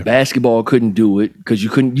 Like basketball couldn't do it because you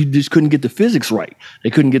just couldn't get the physics right.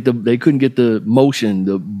 They couldn't get the motion,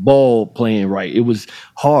 the ball playing right. It was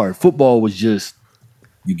hard. Football was just,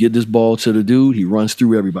 you get this ball to the dude, he runs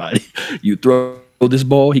through everybody. You throw this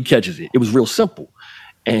ball, he catches it. It was real simple.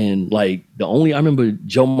 And like I remember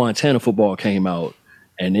Joe Montana football came out.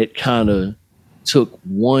 And it kind of took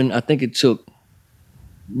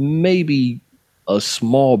maybe a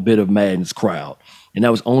small bit of Madden's crowd. And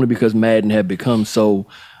that was only because Madden had become so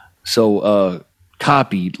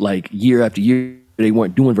copied, like year after year. They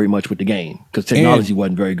weren't doing very much with the game because technology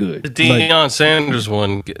wasn't very good. The Deion Sanders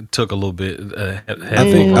one took a little bit. I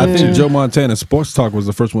think Joe Montana Sports Talk was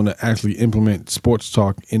the first one to actually implement sports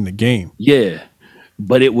talk in the game. Yeah.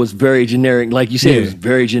 But it was very generic. Like you said, It was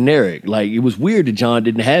very generic. Like, it was weird that John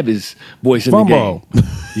didn't have his voice in the game.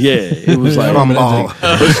 Yeah, it was like,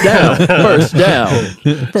 first down.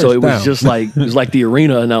 So it was just like, it was like the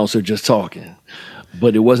arena announcer just talking.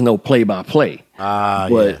 But it wasn't no play-by-play.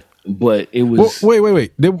 But it was... Well,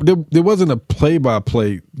 wait. There wasn't a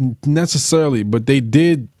play-by-play necessarily, but they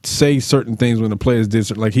did say certain things when the players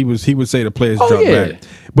did. Like, he would say the players dropped back.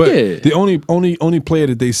 But the only player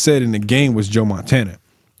that they said in the game was Joe Montana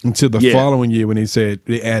until the following year when they said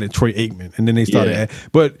they added Troy Aikman. And then they started adding...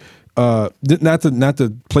 But not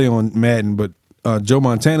to play on Madden, but Joe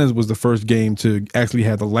Montana's was the first game to actually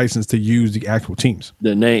have the license to use the actual teams.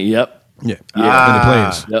 The name, yep. Yeah. And the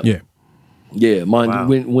players. Yep. Yeah. Yeah,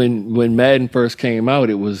 when Madden first came out,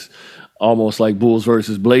 it was almost like Bulls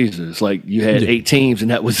versus Blazers. Like you had 8 teams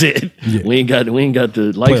and that was it. Yeah. We ain't got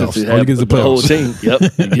the license to have the whole team. Yep,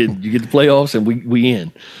 you get the playoffs and we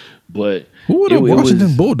in. But who are the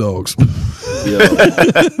Washington Bulldogs?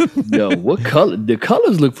 Yo, what color? The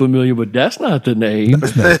colors look familiar, but that's not the name.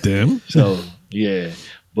 That's not them. So yeah,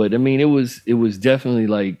 but I mean, it was definitely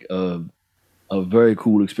like a very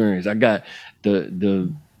cool experience. I got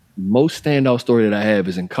the most standout story that I have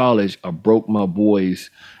is in college. I broke my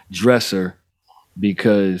boy's dresser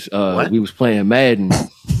because we was playing Madden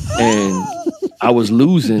and I was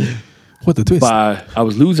losing. What the twist? I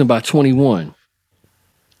was losing by 21,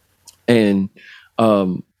 and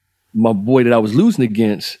my boy that I was losing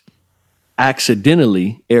against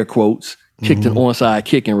accidentally, air quotes, kicked an onside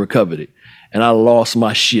kick and recovered it. and I lost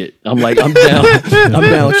my shit. I'm like, I'm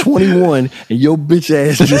down 21, and your bitch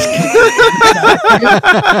ass just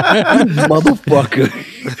motherfucker.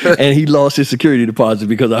 And he lost his security deposit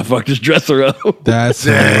because I fucked his dresser up. That's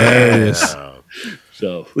hilarious.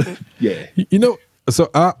 So, yeah. You know,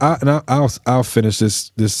 so I'll finish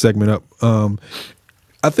this segment up.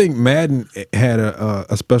 I think Madden had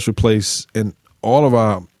a special place in all of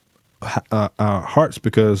our hearts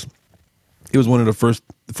because it was one of the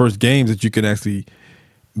first games that you could actually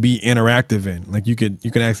be interactive in. Like you can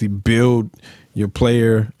actually build your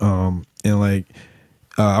player. And like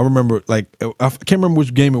I remember, like I can't remember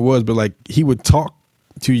which game it was, but like he would talk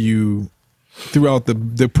to you throughout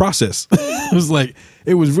the process. It was like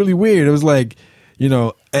it was really weird. It was like, you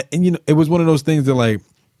know, and you know, it was one of those things that like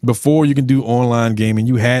before you can do online gaming,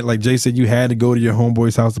 you had, like Jay said, you had to go to your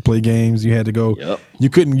homeboy's house to play games. You had to go. Yep. You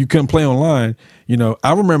couldn't play online. You know,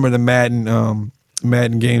 I remember the Madden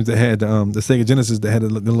games that had the Sega Genesis that had the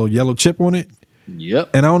little yellow chip on it.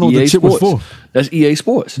 Yep. And I don't know what the chip was for. That's EA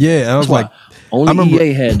Sports. Yeah, and I was like, only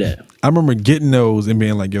EA had that. I remember getting those and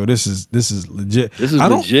being like, yo, this is legit. This is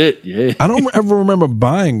legit, yeah. I don't ever remember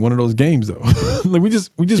buying one of those games though. Like we just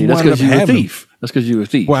wanted to have them. That's because you were a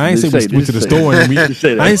thief. Well, I ain't say we went to the store and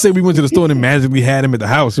I ain't say we went to the store and magically had him at the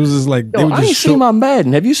house. It was just like I ain't seen my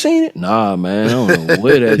Madden. Have you seen it? Nah, man. I don't know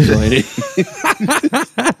where that joint is.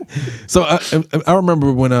 So I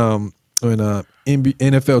remember when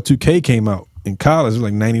NFL 2K came out in college, it was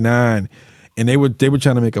like 99, and they were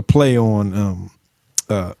trying to make a play on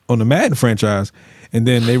the Madden franchise, and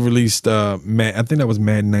then they released I think that was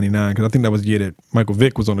Madden 99 because I think that was the year that Michael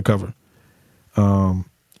Vick was on the cover.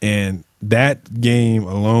 And that game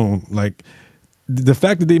alone, like the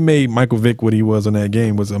fact that they made Michael Vick what he was on that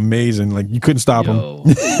game was amazing. Like you couldn't stop him.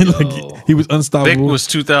 Like he was unstoppable. Vick was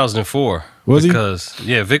 2004. Was he? Because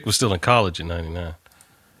Vick was still in college in '99.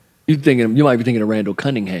 You might be thinking of Randall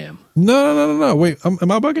Cunningham. No. Wait, am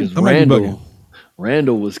I bugging? I might be bugging.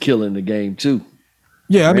 Randall was killing the game too.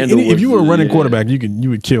 Yeah, I mean, if you were a running quarterback, you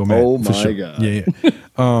would kill Matt. Oh my sure. God. Yeah.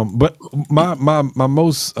 But my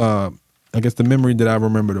most I guess the memory that I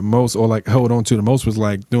remember the most, or like hold on to the most, was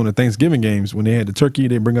like during the Thanksgiving games when they had the turkey.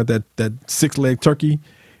 They bring out that 6-leg turkey,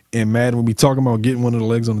 and Madden would be talking about getting one of the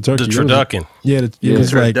legs on the turkey. The turducken. It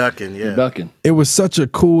was like turducken. It was such a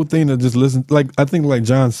cool thing to just listen. Like I think, like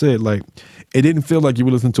John said, like it didn't feel like you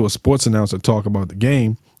were listening to a sports announcer talk about the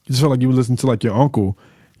game. You just felt like you were listening to like your uncle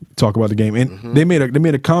talk about the game. And they made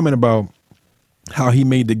a comment about how he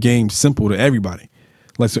made the game simple to everybody.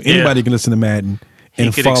 Like so anybody can listen to Madden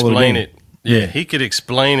and follow the game. It. Yeah, he could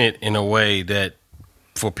explain it in a way that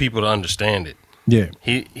for people to understand it. Yeah.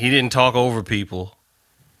 He didn't talk over people.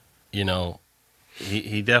 You know,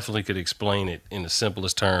 he definitely could explain it in the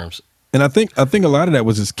simplest terms. And I think a lot of that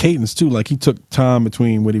was his cadence too. Like he took time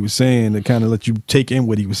between what he was saying to kind of let you take in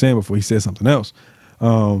what he was saying before he said something else.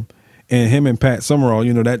 And him and Pat Summerall,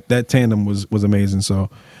 you know, that tandem was amazing. So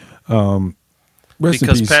rest in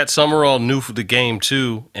because peace. Pat Summerall knew for the game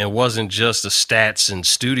too and wasn't just a stats and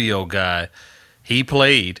studio guy. He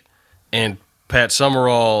played, and Pat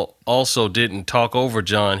Summerall also didn't talk over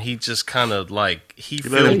John. He just kind of like he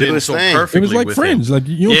filled in so perfectly. It was like with friends. him. Like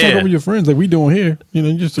you don't talk over your friends like we doing here. You know,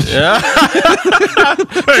 you just Hey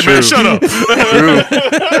man, shut up.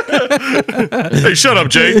 Hey, shut up,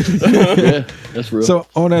 Jay. Yeah, that's real. So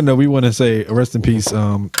on that note, we want to say rest in peace.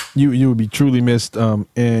 You would be truly missed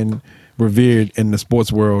and revered in the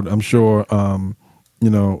sports world. I'm sure. You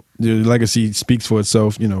know, the legacy speaks for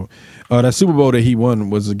itself. You know, that Super Bowl that he won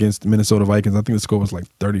was against the Minnesota Vikings. I think the score was like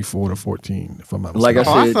 34-14, if I'm not mistaken.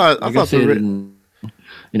 Like I said in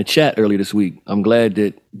the chat earlier this week, I'm glad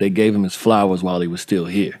that they gave him his flowers while he was still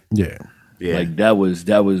here. Yeah. Like that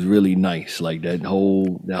was really nice. Like that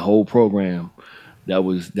whole program, that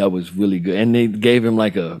was really good. And they gave him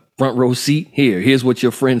like a front row seat. Here's what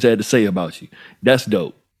your friends had to say about you. That's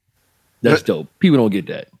dope. That's dope. People don't get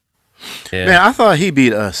that. Yeah. Man, I thought he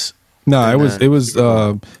beat us. No, it was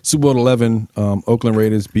Super Bowl 11. Oakland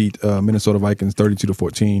Raiders beat Minnesota Vikings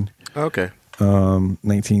 32-14. Okay.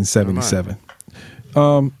 1977.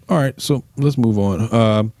 All right, so let's move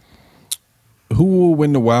on. Who will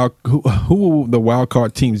win the who will the wild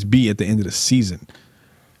card teams be at the end of the season?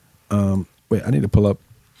 Wait, I need to pull up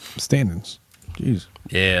standings. Jeez.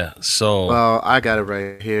 Yeah. So. Well, I got it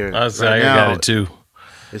right here. I got it too.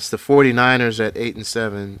 It's the 49ers at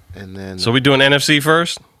 8-7, and then. So we doing NFC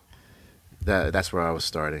first? That's where I was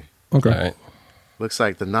starting. Okay. All right. Looks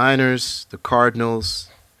like the Niners, the Cardinals,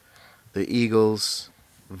 the Eagles,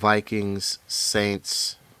 Vikings,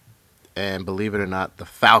 Saints, and believe it or not, the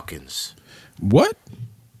Falcons. What?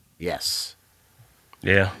 Yes.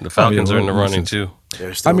 Yeah, the Falcons are in the running too.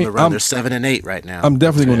 They're still in the run. They're 7-8 right now. I'm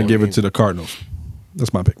definitely going to give it to the Cardinals.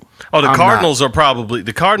 That's my pick. Oh, the Cardinals are probably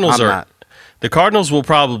the Cardinals I'm are. not. The Cardinals will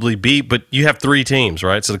probably beat, but you have 3 teams,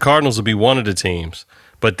 right? So the Cardinals will be one of the teams,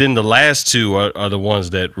 but then the last 2 are the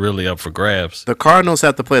ones that really up for grabs. The Cardinals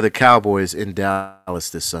have to play the Cowboys in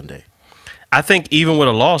Dallas this Sunday. I think even with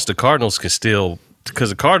a loss, the Cardinals can still,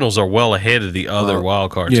 because the Cardinals are well ahead of the other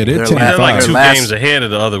wild card. Yeah, teams. they're like 2 games ahead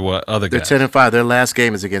of the other They're guys. 10-5. Their last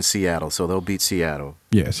game is against Seattle, so they'll beat Seattle.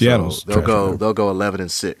 Yeah, Seattle's. So they'll go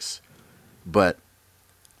 11-6, but.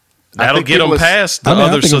 That'll get them past the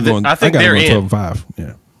others. So I think they're in. 12-5.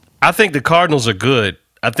 Yeah. I think the Cardinals are good.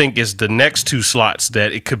 I think it's the next 2 slots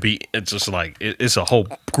that it could be. It's just like it's a whole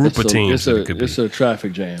group of teams. It's a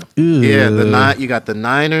traffic jam. Yeah, you got the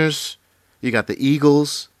Niners, you got the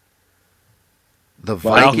Eagles, the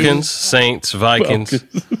Falcons, Vikings, Saints, Vikings,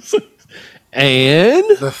 and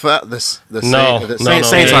the Saints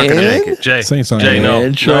aren't going to make it. Jay, Saints aren't Jay,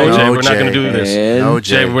 gonna Jay, we're not going to do this. No,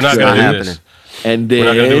 Jay, we're not going to do this. And then We're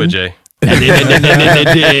not going to do it, Jay.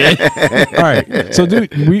 All right. So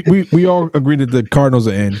we all agree that the Cardinals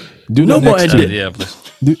are in. No more ending. Yeah, please.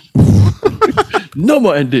 No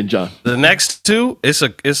more ending, John. The next 2, it's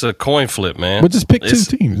a coin flip, man. But just pick 2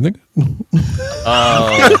 teams, nigga.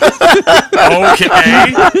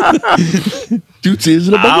 Okay. 2 teams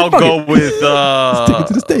in a I'll go with Take it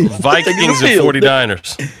to the stage. Vikings and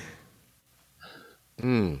 49ers.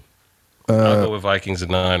 I'll go with Vikings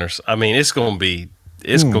and Niners. I mean, it's going to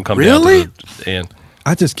come down to the end.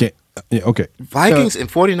 I just can't. Yeah, okay. Vikings and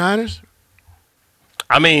 49ers?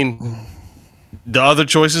 I mean, the other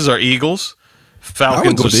choices are Eagles,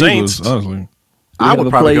 Falcons, or Saints. Eagles, honestly. I would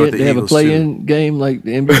probably go with the They have a Eagles, play-in game like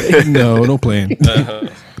the NBA. No playing.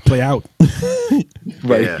 Play out.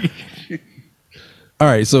 Right. Yeah. All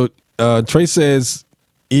right. So Trey says,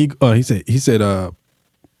 he said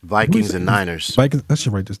Vikings and Niners. Vikings. I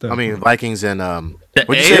should write this down. I mean, Vikings and The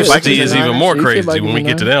what'd you say, AFC Vikings is and even Niners? more You said crazy Vikings when we and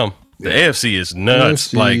get to them. The AFC is nuts.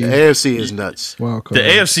 AFC. Like The AFC is nuts. Wild card. the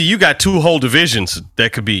AFC, you got 2 whole divisions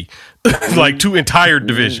that could be like 2 entire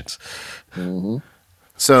divisions.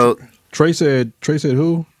 So Trey said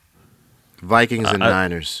who? Vikings and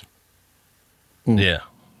Niners. Yeah.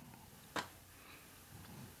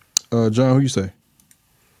 John, who you say?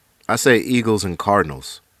 I say Eagles and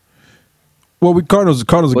Cardinals. Well, Cardinals are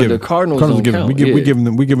But given. the Cardinals are don't given.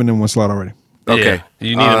 count, We giving them 1 slot already. Okay. Yeah,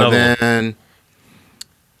 you need another one. Then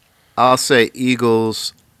I'll say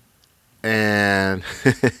Eagles and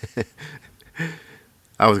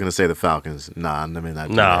I was gonna say the Falcons. Nah, let me not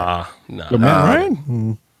do that. Nah. But Matt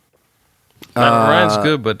Ryan? Matt Ryan's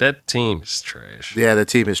good, but that team is trash. Yeah, the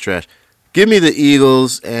team is trash. Give me the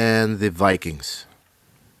Eagles and the Vikings.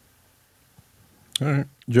 All right.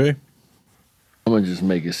 Jay? I'm going to just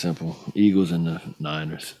make it simple. Eagles and the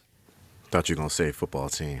Niners. Thought you were gonna say football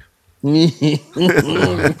team.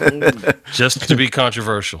 Just to be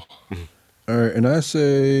controversial. All right. And I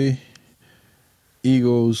say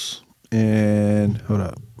Eagles and hold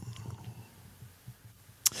up.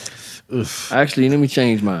 Actually, let me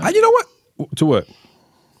change mine. You know what? To what?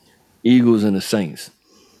 Eagles and the Saints.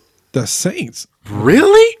 The Saints.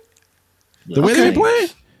 Really? The way they play?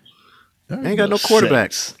 They ain't got no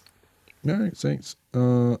quarterbacks. All right, Saints.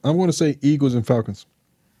 I'm going to say Eagles and Falcons.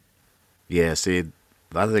 Yeah, see,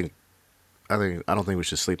 I don't think we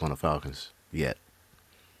should sleep on the Falcons yet.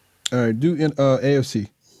 All right, do in AFC.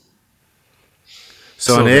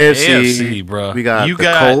 So in the AFC, bro, we got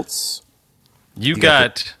Colts. You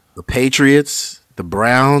got the Patriots, the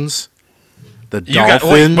Browns, the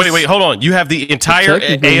Dolphins. Wait, hold on. You have the entire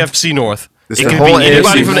AFC North. This It the could whole be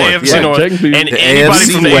anybody AFC from the North. AFC Yeah, North technically and the anybody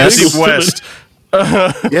AFC from the AFC West.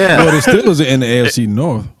 Yeah, Well, the Steelers are in the AFC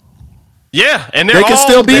North. Yeah, and They can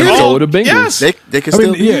still be in it. So the Bengals. Yes, they can I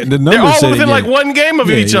still mean, be. yeah, the numbers they're all say within yeah. like 1 game of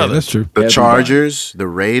each other. That's true. The Chargers, the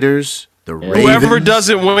Raiders, the Ravens, Whoever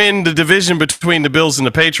doesn't win the division between the Bills and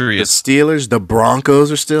the the Patriots. Steelers, the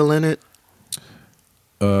Broncos are still in it.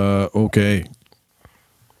 Okay.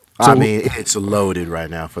 I mean, it's loaded right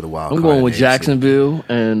now for the wild I'm card going with in the AFC. Jacksonville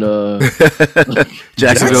and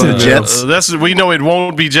Jacksonville and Jets. That's we know it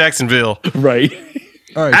won't be Jacksonville. right.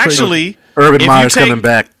 All right. Actually, Urban if Meyer's you take- coming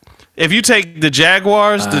back. if you take the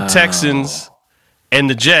Jaguars, the Texans, and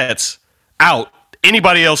the Jets out,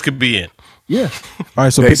 anybody else could be in. Yeah. All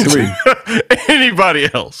right, so pick 3. Anybody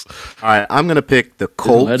else. All right, I'm gonna pick the It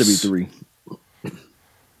Colts. had to be 3.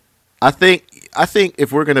 I think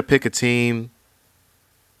if we're gonna pick a team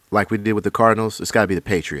like we did with the Cardinals, it's got to be the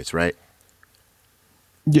Patriots, right?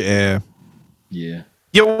 Yeah. Yeah.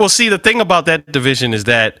 Yeah, well, see, the thing about that division is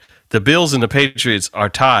that the Bills and the Patriots are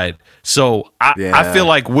tied. So I feel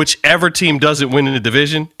like whichever team doesn't win in the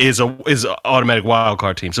division is an automatic wild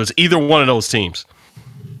card team. So it's either one of those teams,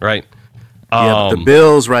 right? Yeah, but the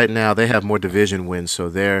Bills right now, they have more division wins, so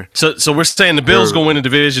they're so we're saying the Bills gonna win the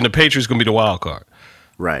division, the Patriots gonna be the wild card.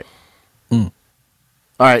 Right. All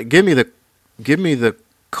right, give me the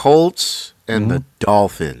Colts and the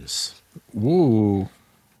Dolphins. Woo.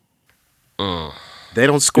 They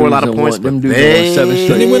don't score a lot of points, but they won 7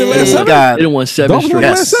 straight. They win last 7? They won 7 Dolphins straight.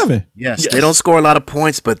 won last 7. Yes, they don't score a lot of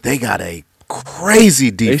points, but they got a crazy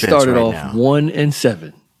defense. They started right off now.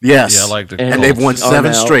 1-7. Yes, Yeah, I like the and they've won Colts.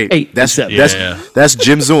 7 straight. 8 That's 7. that's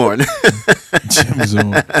Jim Zorn. Jim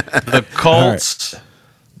Zorn. The Colts.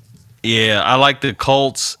 Yeah, I like the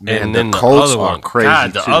Colts, Man, and the then the Colts other are one. crazy,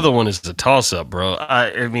 God, the too. other one is the toss-up, bro.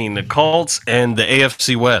 I mean, the Colts and the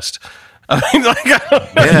AFC West. I mean,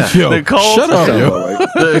 like, Yo, the Colts. shut up, yo.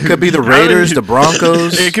 It could be the Raiders, the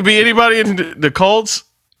Broncos. It could be anybody in the Colts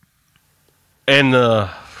and the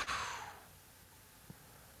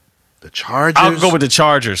Chargers. I'll go with the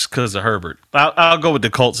Chargers because of Herbert. I'll go with the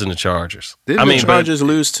Colts and the Chargers. Didn't the Chargers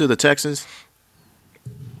lose to the Texans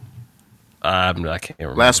I can't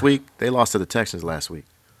remember. last week? They lost to the Texans last week.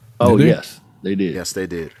 Oh, Did they? yes. They did. Yes, they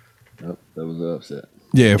did. Yep, that was an upset.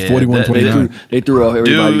 Yeah, 41-29. They threw off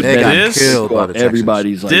everybody's they got betting. killed by the Texans.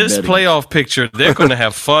 Everybody's like This betting. playoff picture, they're going to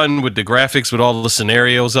have fun with the graphics, with all the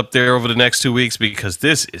scenarios up there over the next 2 weeks because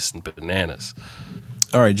this is bananas.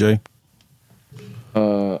 All right, Jay.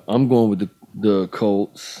 I'm going with the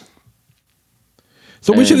Colts.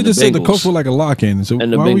 So we And should have just the said the Bengals. Colts were like a lock in. So why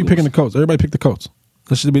And the are we Bengals. picking the Colts? Everybody pick the Colts.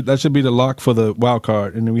 That should be the lock for the wild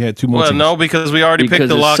card, and then we had 2 more. Well, teams. no, because we already picked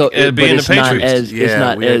the it's lock so- at but being the it's not Patriots. as- it's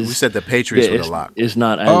not we as said the Patriots were the it's, lock. It's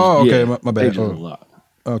not as Oh, okay, yeah, my bad. Patriots Oh. are the lock.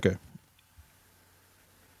 Okay.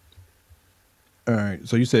 All right.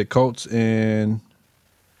 So you said Colts and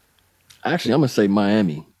Actually, I'm gonna say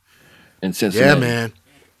Miami and Cincinnati. Yeah, man.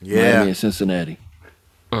 Miami Yeah. and Cincinnati.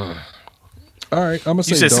 all right. I'm gonna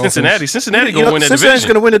say You said Dolphins. Cincinnati. Cincinnati You going know, to win that Cincinnati's division.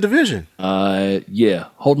 going to win the division. Yeah.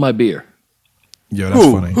 Hold my beer. Yo, that's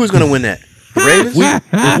funny. Who's going to win that? The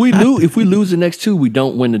Ravens? If we lose the next 2, we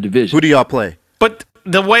don't win the division. Who do y'all play? But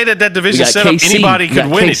the way that we division got set up, KC. anybody We got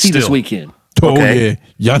could win it KC this still. weekend. Oh Okay. yeah,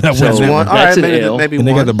 y'all not So winning that One. one. All That's right, an maybe, L. maybe And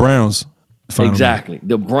they one. got the Browns. finally. Exactly.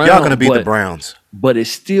 The Browns. Y'all going to beat the Browns. But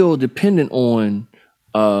it's still dependent on.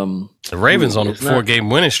 The Ravens on a It's not- 4-game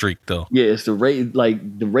winning streak, though. Yeah, it's the Ravens. Like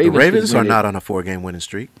the The Ravens. Ravens could are win not it. on a 4-game winning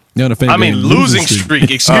streak. They're on a I mean, losing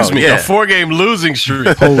streak. Excuse Oh, me, yeah. a 4-game losing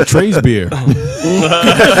streak. Oh, Trey's beer.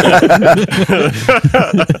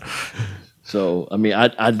 So I mean,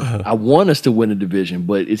 I want us to win the division,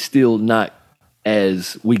 but it's still not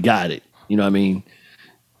as we got it. You know what I mean?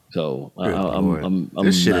 So Good Lord. I'm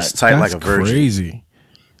This shit not, is tight like That's a virgin. crazy.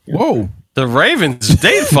 Whoa. The Ravens,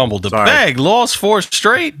 they fumbled the Sorry. bag, lost 4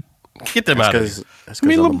 straight. Get them out of here. That's I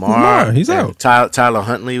mean, because Lamar, he's and out. Tyler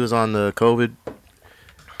Huntley was on the COVID.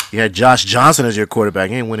 You had Josh Johnson as your quarterback.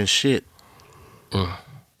 He ain't winning shit.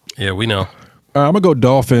 Yeah, we know. I'm gonna go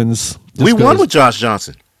Dolphins. just We won 'cause- with Josh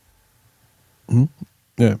Johnson.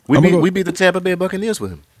 Yeah, We beat the Tampa Bay Buccaneers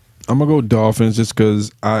with him. I'm gonna go Dolphins just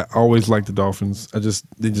because I always like the Dolphins. They just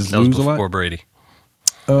That was lose a before lot. Brady.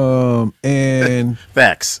 And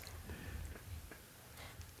Facts.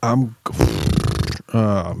 I'm.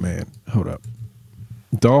 Oh man, hold up.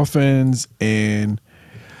 Dolphins and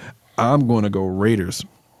I'm going to go Raiders.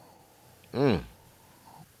 Yeah,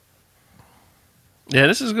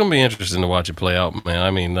 this is going to be interesting to watch it play out, man. I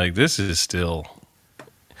mean, like, this is still. I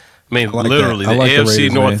mean, I like literally, that. I the like the AFC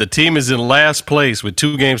Raiders, North, man. the team is in last place with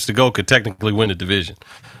 2 games to go, could technically win the division.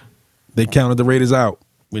 They counted the Raiders out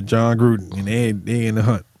with John Gruden, and they in the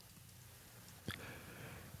hunt.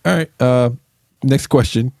 All right. Next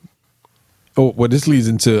question. Oh, well, this leads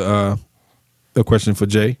into a question for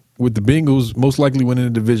Jay. With the Bengals most likely winning the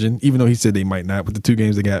division, even though he said they might not, with the 2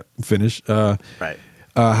 games they got finished. Right.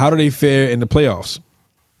 How do they fare in the playoffs?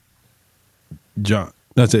 John.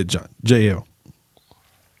 That's it, John. JL.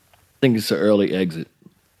 I think it's an early exit.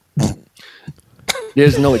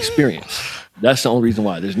 There's no experience. That's the only reason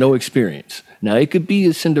why. There's no experience. Now it could be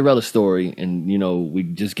a Cinderella story, and you know we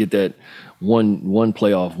just get that one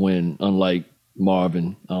playoff win. Unlike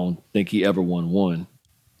Marvin, I don't think he ever won one.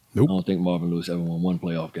 Nope. I don't think Marvin Lewis ever won one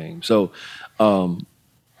playoff game. So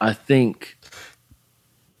I think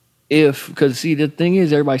because see the thing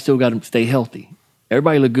is everybody still got to stay healthy.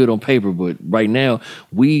 Everybody look good on paper, but right now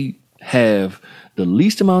we have the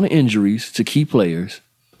least amount of injuries to key players,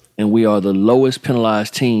 and we are the lowest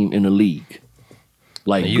penalized team in the league.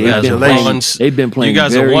 Like You guys they've been playing. You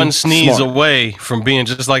guys are very one sneeze smart. away from being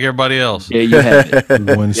just like everybody else. There you have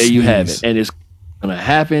it. One There you have sneeze. it. And going to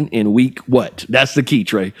happen in week what? That's the key,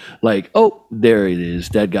 Trey. Like, oh, there it is.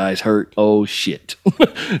 That guy's hurt. Oh, shit.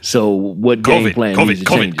 So what game plan needs to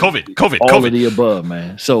change? COVID. All of the above,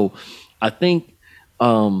 man. So I think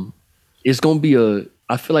it's going to be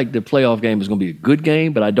I feel like the playoff game is going to be a good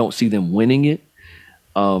game, but I don't see them winning it.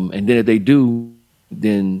 And then if they do,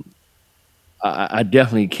 then I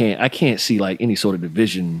definitely can't see like any sort of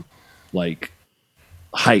division like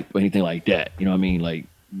hype or anything like that. You know what I mean? Like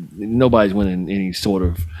nobody's winning any sort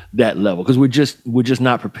of that level because we're just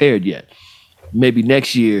not prepared yet. Maybe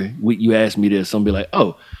next year you ask me this, I'm be like,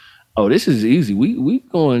 oh, this is easy. We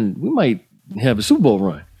might have a Super Bowl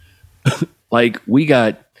run. Like we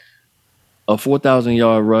got a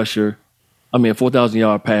 4,000-yard rusher, a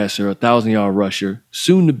 4,000-yard passer, a 1,000-yard rusher,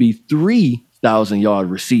 soon to be 3,000-yard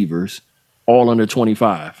receivers, all under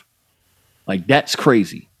 25. Like that's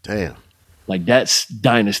crazy. Damn. Like that's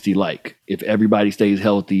dynasty-like if everybody stays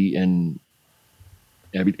healthy and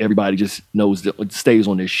everybody just knows that stays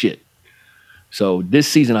on their shit. So this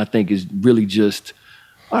season I think is really just,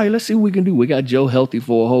 all right, let's see what we can do. We got Joe healthy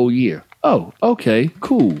for a whole year. Oh, okay,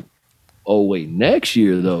 cool. Oh, wait, next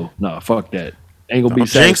year, though, nah, fuck that. Ain't gonna be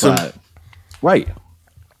satisfied. Right.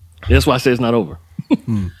 That's why I say it's not over.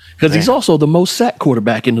 Because he's also the most sacked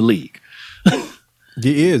quarterback in the league.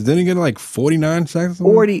 He is. Didn't he get like 49 sacks?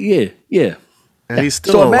 40, yeah. And he's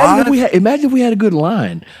still alive? Imagine if we had a good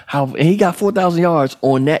line. And he got 4,000 yards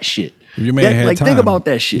on that shit. Your man had time. Think about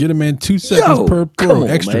that shit. Get a man 2 seconds per throw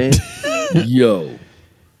extra. Man. Yo.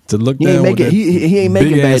 To look down he ain't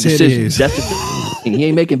making bad decisions. That's the thing. He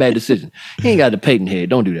ain't making bad decisions. He ain't got the Peyton head.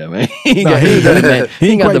 Don't do that, man. He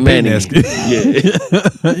ain't got the Manning.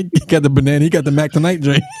 Yeah. He got the banana. He got the Mac Tonight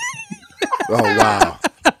drink. Oh, wow.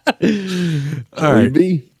 All right.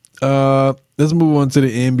 Let's move on to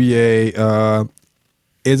the NBA.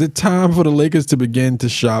 Is it time for the Lakers to begin to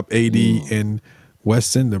shop AD and Wes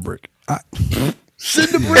Cinderbrick?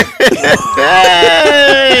 Cinderbrick.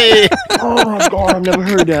 Hey! Oh my God, I've never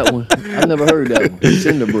heard that one.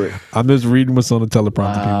 Cinderbrick. I'm just reading what's on the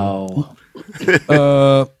teleprompter.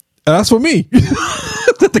 Wow. That's for me.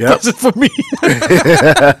 That's the question for me.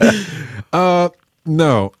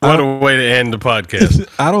 No. What a way to end the podcast.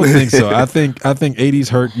 I don't think so. I think AD's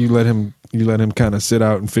hurt. You let him kind of sit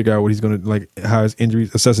out and figure out what he's gonna like, how his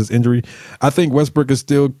injury, assess his injury. I think Westbrook is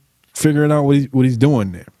still figuring out what he's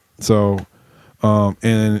doing there. So.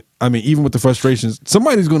 And I mean, even with the frustrations,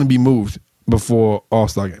 somebody's going to be moved before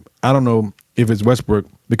All-Star game. I don't know if it's Westbrook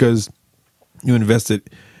because you invested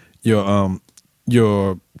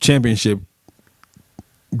your championship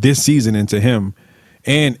this season into him,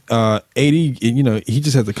 and AD, he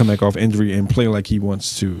just has to come back off injury and play like he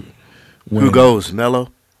wants to win. Who goes? Melo?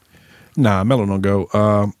 Nah, Melo don't go.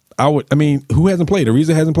 Who hasn't played?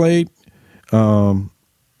 Ariza hasn't played. Who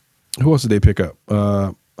else did they pick up?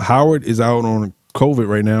 Howard is out on COVID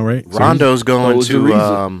right now, right? Rondo's going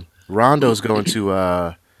to. Rondo's going to.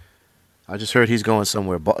 I just heard he's going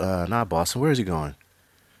somewhere. Not Boston. Where is he going?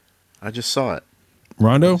 I just saw it.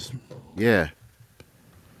 Rondo? Yeah.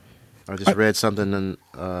 I just read something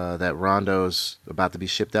that Rondo's about to be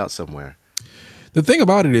shipped out somewhere. The thing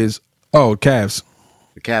about it is, Cavs.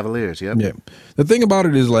 The Cavaliers, yep. Yeah. The thing about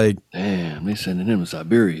it is like, damn, they sending him to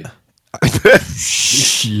Siberia.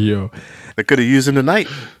 Yo. They could have used him tonight.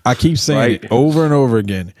 I keep saying it over and over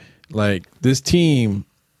again. Like this team,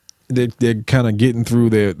 they're kind of getting through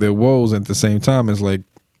their woes at the same time. It's like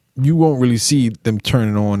you won't really see them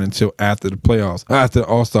turning on until after the playoffs, after the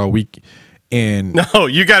All-Star week. And no,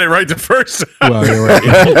 you got it right the first time. Well, you're right.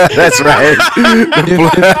 That's right.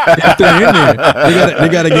 if they're in there, they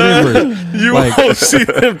got to get in first. You won't see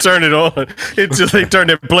them turn it on until they turn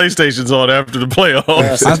their PlayStations on after the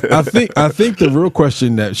playoffs. I think the real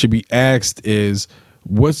question that should be asked is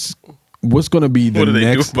what's going to be the what do they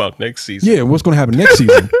next, do about next season? Yeah, what's going to happen next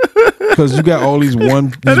season? Because you got all these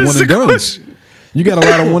one and dones. You got a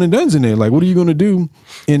lot of one and dones in there. Like, what are you going to do?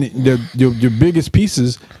 And your biggest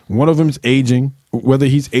pieces, one of them is aging. Whether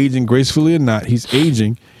he's aging gracefully or not, he's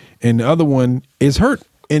aging, and the other one is hurt.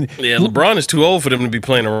 And yeah, LeBron is too old for them to be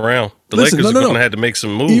playing around. The Lakers are going to have to make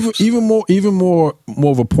some moves. Even more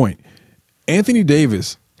of a point. Anthony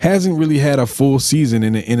Davis hasn't really had a full season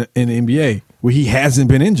in the NBA where he hasn't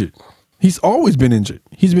been injured. He's always been injured.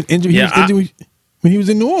 He's been injured. Yeah, he was injured when he was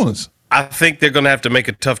in New Orleans. I think they're going to have to make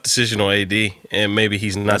a tough decision on AD, and maybe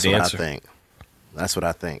he's not the answer. That's what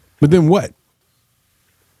I think. But then what?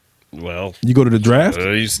 Well, you go to the draft.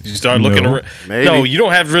 You start looking around. No, you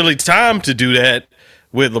don't have really time to do that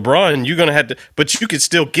with LeBron. You're going to have to, but you could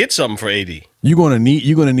still get something for AD. You're going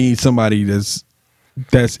to need somebody that's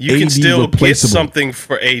you AD can still replaceable. Get something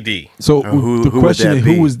for AD. So the question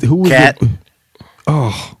is, who was Cat?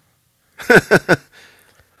 Oh.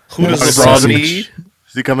 Who does LeBron need?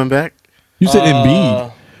 Is he coming back? You said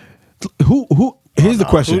Embiid. Who? Here's the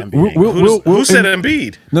question. Who said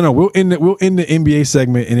Embiid? No. We'll end the NBA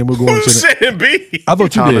segment and then we'll go into. Who said Embiid? I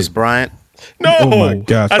thought you Thomas did. Bryant. No. Oh my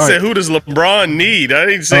gosh! I said, who does LeBron need? I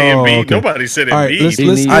didn't say Embiid. Okay. Nobody said Embiid.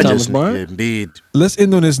 All right, Embiid. Let's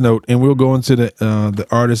end on this note, and we'll go into the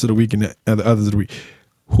artists of the week and the others of the week.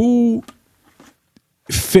 Who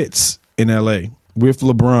fits in LA with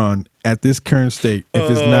LeBron at this current state? If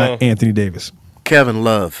it's not Anthony Davis, Kevin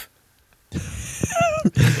Love.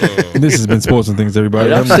 This has been Sports and Things,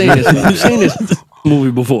 everybody. I've seen this. You've seen this movie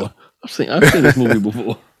before. I've seen this movie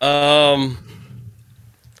before.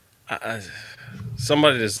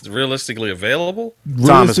 Somebody that's realistically available.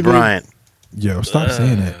 Thomas Bryant. Yo, stop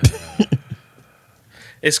saying that.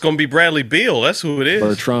 It's gonna be Bradley Beal. That's who it is.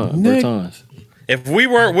 Bertans. If we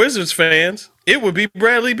weren't Wizards fans, it would be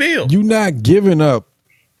Bradley Beal. You not giving up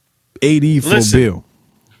AD for Bill.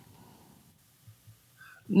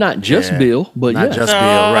 Not just Bill, but not just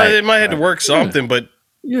Bill, right? It might have to work something, but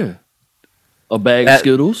a bag of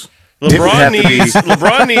Skittles. LeBron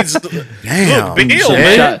needs damn, look,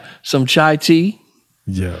 Bill, some chai tea.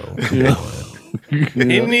 Yo,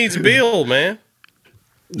 he needs Bill, man.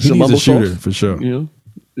 He needs a shooter for sure.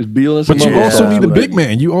 It's Bill and but you also need a big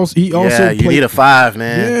man. You also you need a 5,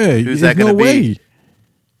 man. Yeah, who's that going to be?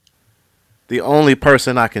 The only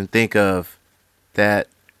person I can think of that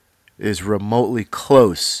is remotely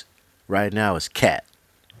close right now is Cat.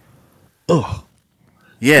 Oh,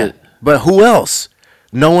 yeah, but who else?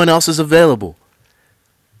 No one else is available.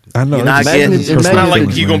 I know. It's not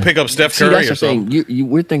like you're going to pick up Steph Curry or something.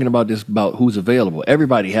 We're thinking about this, about who's available.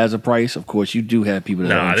 Everybody has a price. Of course, you do have people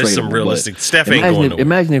that are this is some realistic. Steph ain't going nowhere.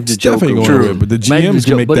 Imagine if the Steph ain't going nowhere, but the GMs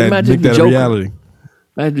can make that a reality.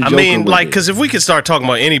 I mean, because if we could start talking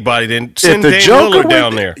about anybody, then send Dame Joker Lillard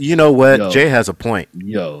down there. You know what? Jay has a point.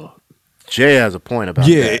 Jay has a point about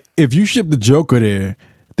that. Yeah, if you ship the Joker there,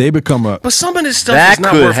 they become a. But some of this stuff is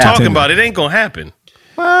not worth talking about. It ain't going to happen.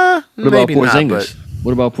 What about Porzingis?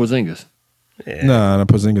 What about Porzingis? Yeah. No,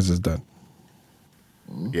 Porzingis is done.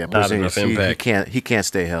 Yeah, Porzingis. He can't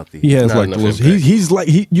stay healthy. He has like he's like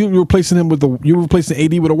you're replacing him with you're replacing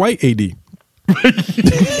AD with a white AD.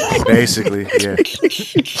 Basically, yeah.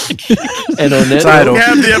 And on that title,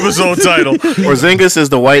 have the episode title. Porzingis is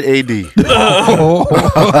the white AD.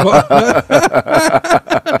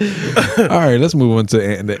 All right, let's move on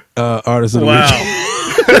to artist of the week.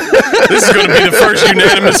 This is going to be the first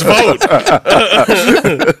unanimous vote.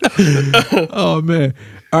 Oh man!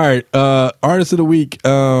 All right, artist of the week.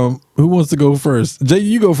 Who wants to go first? Jay,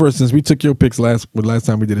 you go first since we took your picks last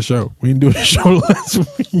time we did a show. We didn't do a show last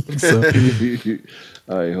week. So.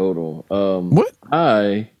 All right, hold on. What?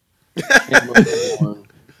 I came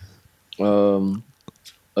on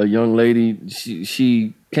a young lady.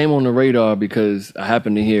 She came on the radar because I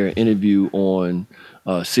happened to hear an interview on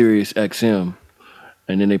Sirius XM.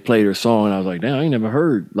 And then they played her song, and I was like, damn,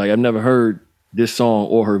 I've never heard this song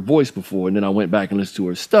or her voice before. And then I went back and listened to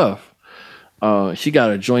her stuff. She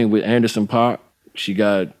got a joint with Anderson .Paak. She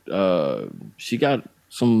got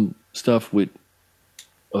some stuff with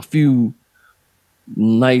a few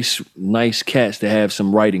nice cats that have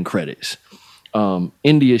some writing credits.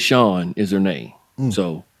 India Shawn is her name.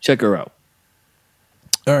 So check her out.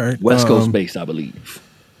 All right. West Coast based, I believe.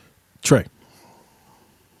 Trey.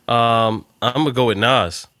 I'm gonna go with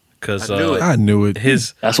Nas because I knew it.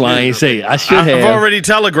 That's why I ain't say it. I should have. I've already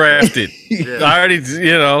telegraphed it. I already,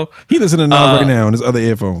 He listen to Nas right now on his other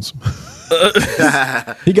earphones.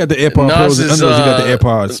 He got the AirPods Pros. He got the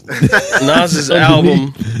AirPods. Nas's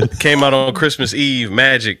album came out on Christmas Eve.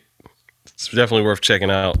 Magic. It's definitely worth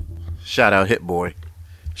checking out. Shout out Hit Boy.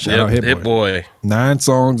 Shout out Hit Boy. 9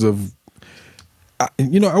 songs of. I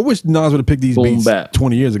wish Nas would have picked these beats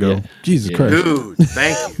 20 years ago. Yeah. Jesus Christ. Dude,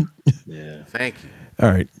 thank you. Thank you. All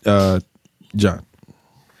right, John.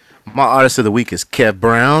 My artist of the week is Kev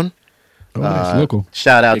Brown. Oh, nice. Local.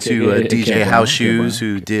 Shout out to DJ House Shoes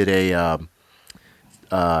who did a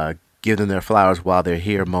give them their flowers while they're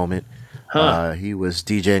here moment. He was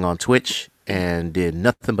DJing on Twitch and did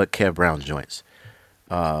nothing but Kev Brown joints.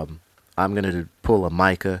 I'm going to pull a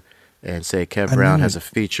Micah and say Kev Brown has a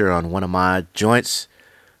feature on one of my joints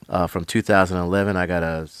from 2011. I got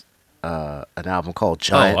an album called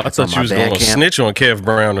Giant. I thought you was going to snitch on Kev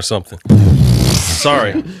Brown or something.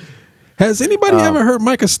 Sorry. Has anybody ever heard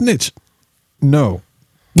Micah snitch? No.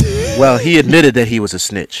 Well, he admitted that he was a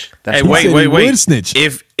snitch. That's wait. Snitch.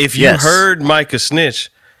 If you heard Micah snitch,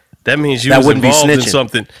 that means you was involved in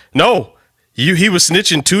something. No. He was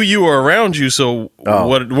snitching to you or around you, so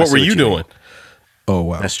what were you doing? Oh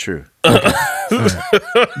wow, That's true. right. Go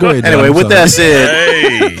ahead. John, Anyway, I'm with sorry. that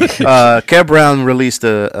said, Kev Brown released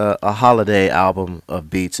a holiday album of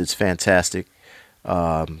beats. It's fantastic.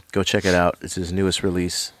 Go check it out. It's his newest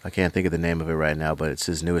release. I can't think of the name of it right now, but it's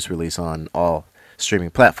his newest release on all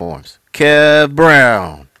streaming platforms. Kev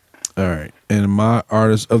Brown. All right, and my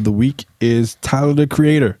artist of the week is Tyler the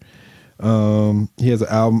Creator. He has an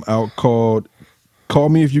album out called "Call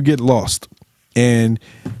Me If You Get Lost," and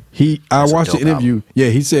I watched the interview. Album. Yeah,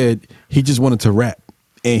 he said he just wanted to rap,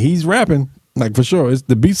 and he's rapping like for sure.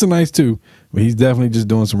 The beats are nice too, but he's definitely just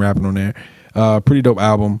doing some rapping on there. Pretty dope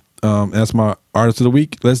album. That's my artist of the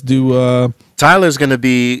week. Let's do. Tyler's gonna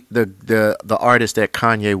be the artist that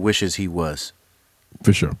Kanye wishes he was.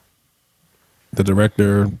 For sure. The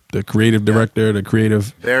director, the creative director, the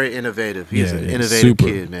creative. Very innovative. He's an innovative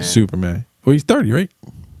kid, man. Super, man. Well, he's 30, right?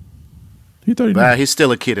 He's 30. But he's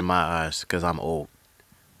still a kid in my eyes because I'm old.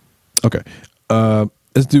 Okay.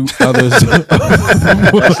 Let's do others.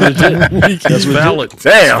 That's legit. That's valid. Damn.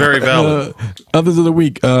 That's very valid. Others of the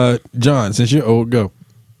week. John, since you're old, go.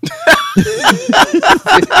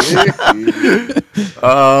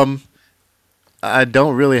 I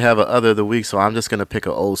don't really have an other of the week, so I'm just gonna pick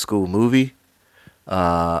an old school movie.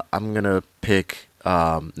 I'm gonna pick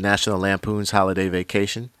National Lampoon's Holiday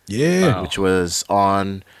Vacation. Yeah. Which was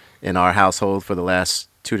on in our household for the last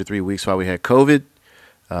 2 to 3 weeks while we had COVID.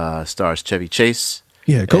 Stars Chevy Chase.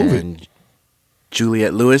 Yeah, COVID. And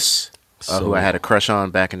Juliette Lewis, who I had a crush on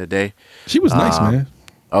back in the day. She was nice, man.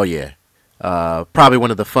 Oh, yeah. Probably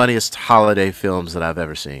one of the funniest holiday films that I've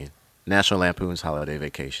ever seen. National Lampoon's Holiday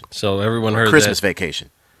Vacation. So everyone heard Christmas that. Vacation.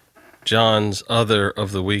 John's other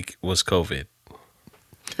of the week was COVID.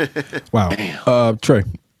 Wow. Trey.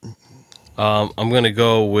 I'm going to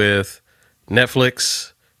go with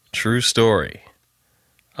Netflix True Story.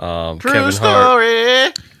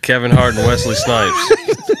 Kevin Hart and Wesley Snipes.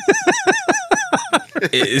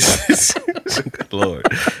 Good Lord.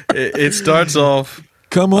 It starts off.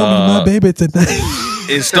 Come on, be my baby tonight.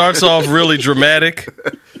 It starts off really dramatic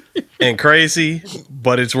and crazy,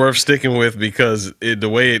 but it's worth sticking with because the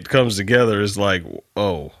way it comes together is like,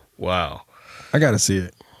 oh, wow. I gotta see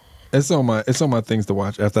it. It's on my things to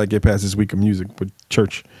watch after I get past this week of music with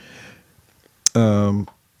church.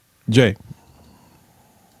 Jay.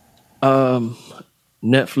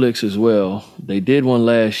 Netflix as well. They did one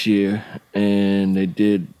last year, and they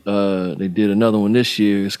did another one this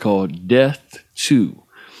year. It's called Death 2.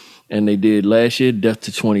 And they did last year Death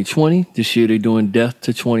to 2020. This year they're doing Death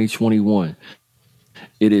to 2021.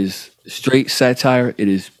 It is straight satire. It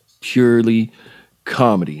is purely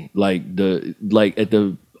comedy.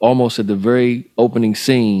 Almost at the very opening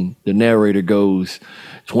scene, the narrator goes,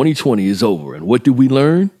 2020 is over, and what did we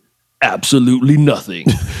learn? Absolutely nothing.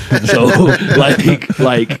 So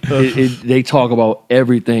they talk about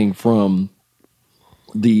everything from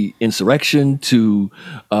the insurrection to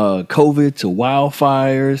COVID to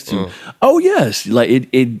wildfires to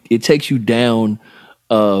it takes you down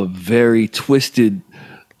a very twisted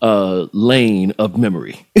lane of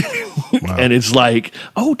memory. Wow. And it's like,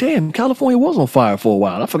 oh damn, California was on fire for a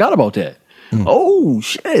while. I forgot about that. Oh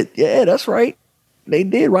shit, yeah, that's right. They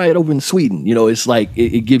did riot over in Sweden. You know, it's like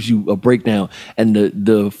it gives you a breakdown. And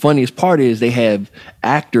the funniest part is they have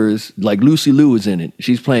actors like Lucy Liu is in it.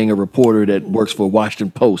 She's playing a reporter that works for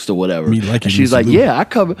Washington Post or whatever. And she's like, yeah, I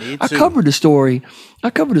covered the story.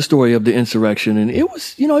 I covered the story of the insurrection, and it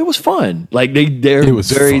was fun. Like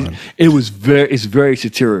it's very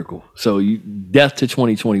satirical. So Death to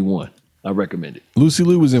 2021. I recommend it. Lucy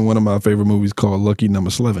Liu was in one of my favorite movies called Lucky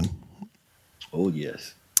Number 11. Oh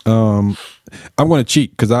yes. I'm going to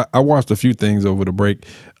cheat because I watched a few things over the break.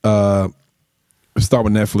 Start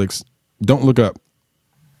with Netflix. Don't Look Up.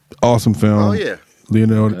 Awesome film. Oh yeah.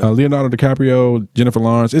 Leonardo DiCaprio, Jennifer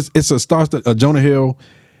Lawrence. It's a star. Jonah Hill,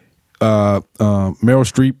 Meryl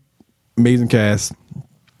Streep, amazing cast.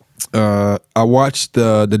 I watched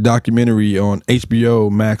the documentary on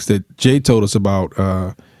HBO Max that Jay told us about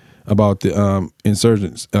the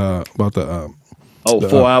insurgents. About the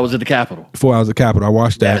 4 hours at the Capitol. 4 hours at the Capitol. I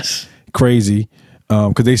watched that. Yes. Crazy.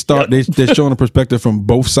 Because they're showing a perspective from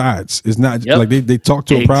both sides. It's not like they talk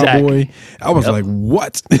to a Proud Boy. I was like,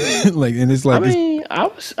 what? And it's like,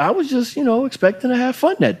 I was just expecting to have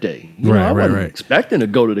fun that day. I wasn't expecting to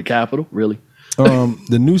go to the Capitol, really.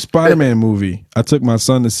 The new Spider-Man movie. I took my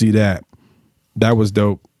son to see that. That was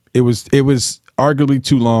dope. It was arguably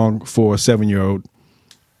too long for a 7-year-old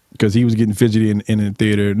because he was getting fidgety in the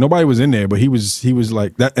theater. Nobody was in there, but he was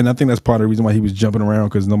like that, and I think that's part of the reason why he was jumping around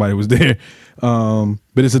because nobody was there. But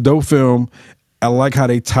it's a dope film. I like how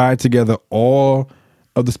they tied together all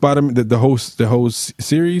of the Spider-Man, the whole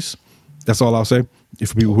series. That's all I'll say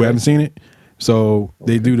for people who haven't seen it. So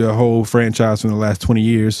they do the whole franchise from the last 20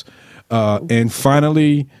 years. And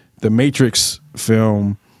finally, the Matrix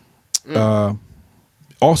film,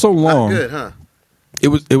 also long. Not good, huh? It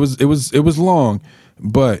was long,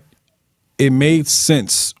 but it made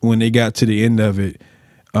sense when they got to the end of it,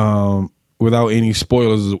 without any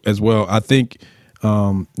spoilers as well. I think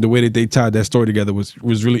the way that they tied that story together was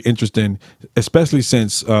really interesting, especially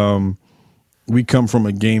since we come from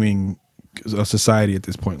a gaming society at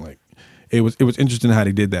this point. Like it was interesting how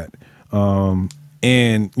they did that,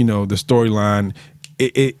 and you know the storyline.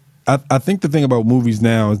 I think the thing about movies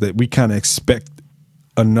now is that we kind of expect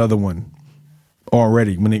another one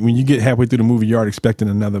already. When you get halfway through the movie, you're already expecting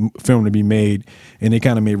another film to be made, and they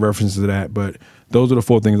kind of made references to that. But those are the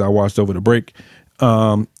 4 things I watched over the break.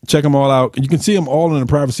 Check them all out. You can see them all in the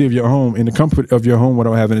privacy of your home, in the comfort of your home,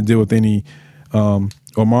 without having to deal with any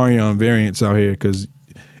Omarion variants out here, because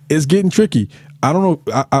it's getting tricky. I don't know.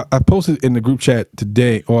 I posted in the group chat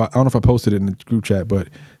today, or I don't know if I posted it in the group chat, but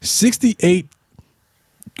 68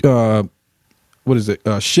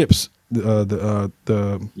 ships, the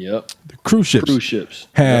cruise ships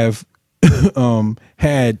have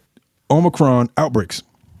had Omicron outbreaks.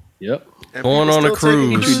 Yep. Going on a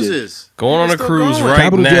cruise. Going on a cruise right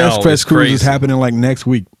Capital now. Jazz Fest cruise crazy. is happening like next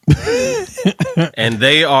week. And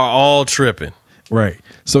they are all tripping. Right.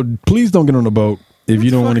 So please don't get on the boat if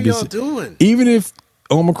you don't want to get sick. Doing? Even if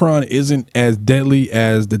Omicron isn't as deadly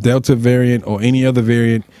as the Delta variant or any other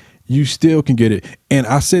variant, you still can get it. And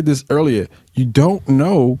I said this earlier, you don't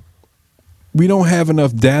know. We don't have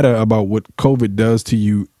enough data about what COVID does to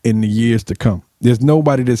you in the years to come. There's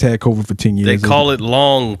nobody that's had COVID for 10 years. They call it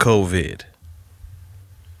long COVID.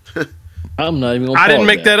 I'm not even gonna I didn't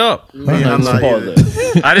make that up.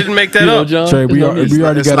 I didn't make that up. John, Trey, we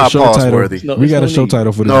already got a show title. We got a show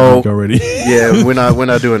title for this week already. Yeah, we're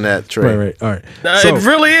not doing that, Trey. Right. All right. It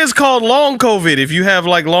really is called long COVID if you have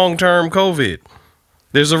like long-term COVID.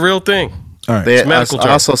 There's a real thing. All right. I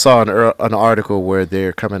also saw an article where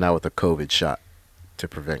they're coming out with a COVID shot to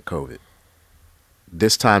prevent COVID.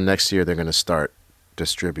 This time next year, they're going to start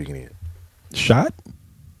distributing it. Shot?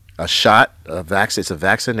 A shot, it's a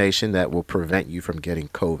vaccination that will prevent you from getting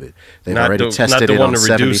COVID. They've already tested it on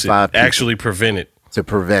 75 people. Actually prevent it. To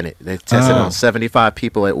prevent it. They tested it on 75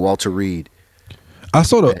 people at Walter Reed. I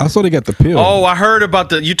saw they got the pill. Oh, I heard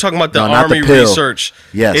about you talking about the Army research.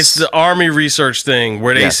 Yes. It's the Army research thing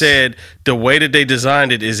where they said the way that they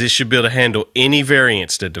designed it is it should be able to handle any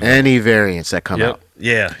variants that develop. Any variants that come out.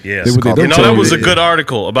 Yeah. That was a good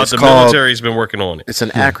article about the military's been working on it. It's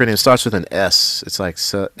an acronym. It starts with an S. It's like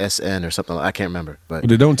SN or something. I can't remember. But what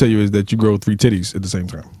they don't tell you is that you grow 3 titties at the same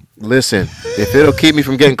time. Listen, if it'll keep me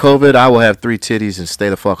from getting COVID, I will have 3 titties and stay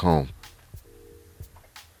the fuck home.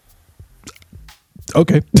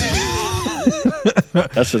 Okay.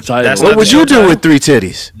 That's the title. What would you do with 3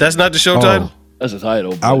 titties? That's not the show title. That's the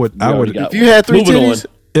title. I would. If you had 3 titties,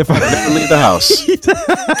 if I never leave the house.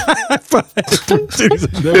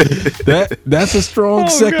 That's a strong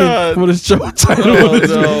second for the show title.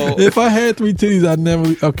 No. If I had 3 titties, I'd never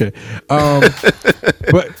leave. Okay.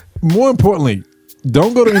 But more importantly,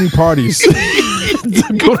 don't go to any parties.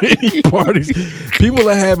 Don't go to any parties. People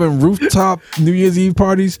are having rooftop New Year's Eve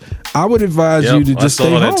parties. I would advise you to just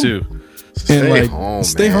stay home. That too. And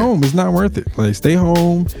stay home. It's not worth it. Like, stay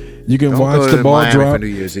home. You can watch the ball drop. New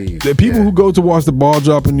Year's Eve. The people who go to watch the ball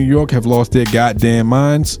drop in New York have lost their goddamn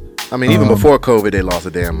minds. I mean, even before COVID, they lost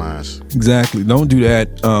their damn minds. Exactly. Don't do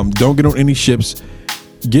that. Don't get on any ships.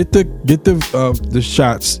 Get the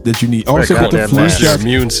shots that you need. Also get the flu shots.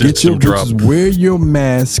 Get your boots. Wear your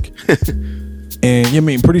mask. And I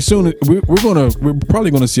mean, pretty soon we're probably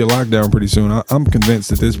gonna see a lockdown pretty soon. I'm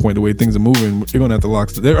convinced at this point, the way things are moving, they're gonna have to lock.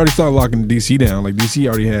 They already started locking DC down. Like DC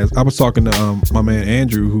already has. I was talking to my man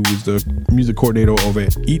Andrew, who was the music coordinator over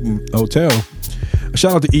at Eaton Hotel.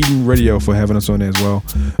 Shout out to Eaton Radio for having us on there as well.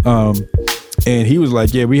 And he was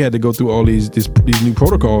like, "Yeah, we had to go through all these new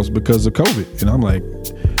protocols because of COVID." And I'm like,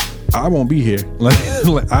 "I won't be here.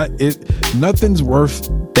 Nothing's worth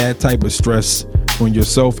that type of stress on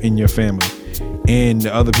yourself and your family and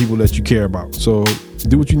the other people that you care about. So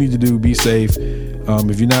do what you need to do. Be safe.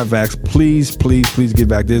 If you're not vaxxed, please get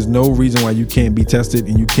back. There's no reason why you can't be tested,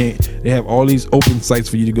 and you can't. They have all these open sites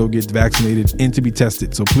for you to go get vaccinated and to be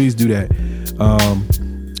tested. So please do that."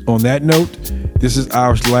 On that note, this is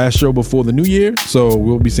our last show before the new year, so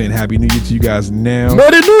we'll be saying Happy New Year to you guys now.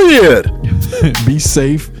 Merry New Year! Be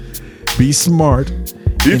safe. Be smart.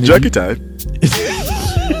 Beef jerky time.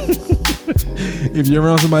 If you're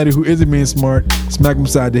around somebody who isn't being smart, smack them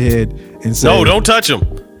upside the head and say, "No, don't touch them."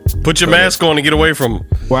 Put your mask on and get away from him.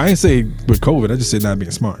 Well, I didn't say with COVID. I just said not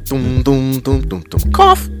being smart. Dum, dum, dum, dum, dum.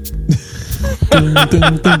 Cough. Dum,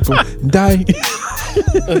 dum, dum, dum. Die.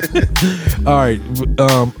 All right.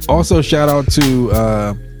 Also, shout out to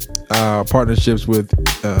our partnerships with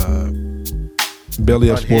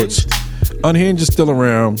Belly Up Sports. Unhinged is still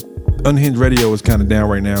around. Unhinged Radio is kind of down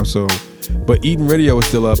right now, but Eden Radio is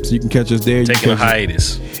still up, so you can catch us there. Taking a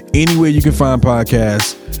hiatus. Anywhere you can find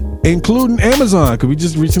podcasts, including Amazon, because we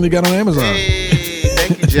just recently got on Amazon. Hey,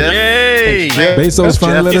 thank you, Jeff. Yay! Bezos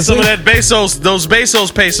finally let Get us some in. of that those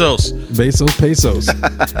Bezos pesos. Bezos pesos.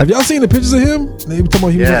 Have y'all seen the pictures of him? They were talking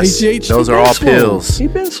about he was on HGH. Those are all pills. He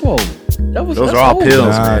been swole. Those are all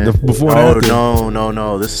pills, man. Before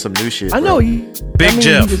no. This is some new shit. I know. Big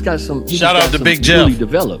Jeff. He just got some. Shout out to Big Jeff. Really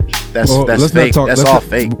developed. That's fake. That's all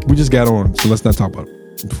fake. We just got on, so let's not talk about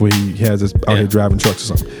it before he has us out here driving trucks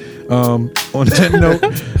or something. On that note,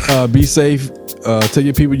 be safe. Tell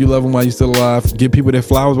your people you love them while you're still alive. Give people their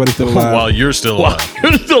flowers while they're still alive. While you're still alive.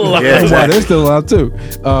 You're still alive. Yeah, exactly. While they're still alive too.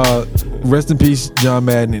 Rest in peace, John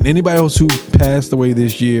Madden, and anybody else who passed away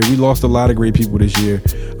this year. We lost a lot of great people this year.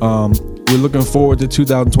 We're looking forward to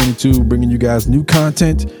 2022, bringing you guys new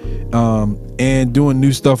content and doing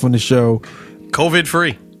new stuff on the show. COVID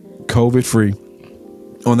free.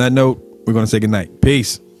 On that note, we're going to say goodnight.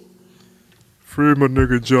 Peace. Free my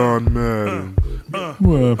nigga John Madden.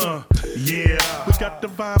 Yeah, we got the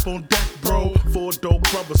vibe on deck, bro. 4 dope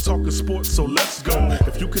brothers talking sports, so let's go.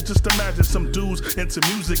 If you could just imagine some dudes into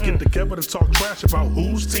music get together to talk trash about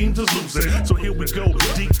whose teams is losing. So here we go.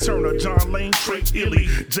 Deke Turner, John Lane, Trey Illy,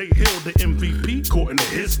 Jay Hill, the MVP, according to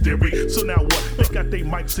his theory. So now what? They got their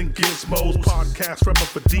mics and gizmos. Podcast rapper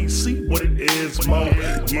for DC, what it is, Mo.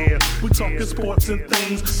 Yeah, we talking sports and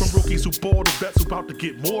things. From rookies who ball to vets who about to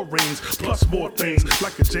get more rings. Plus more things,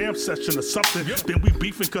 like a jam session or something. Then we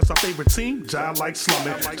beefing cause our favorite team, John like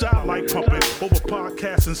slumming, John like pumping. Over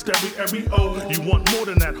podcasts and stereo. You want more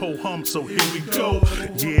than that whole hum, so here we go.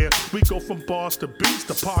 Yeah, we go from bars to beats.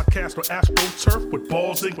 The podcast or AstroTurf with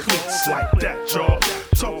balls and cleats like that, y'all.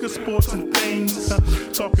 Talking sports and things.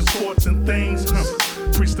 Talking sports and things.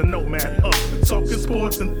 Preach the nomad up. Talking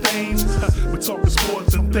sports and things. We're talking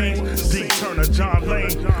sports and things. D. Turner, John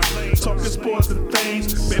Lane. Talking sports and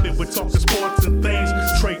things. Baby, we're talking sports and things.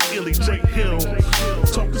 Trey Illy, Jay Hill.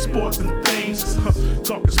 Talking sports and things.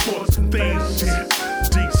 Talking sports and things. Yeah.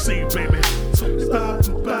 DC, baby.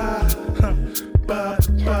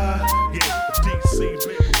 Yeah, DC,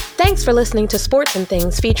 baby. Thanks for listening to Sports and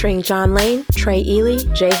Things featuring John Lane, Trey Ely,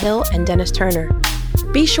 Jay Hill, and Dennis Turner.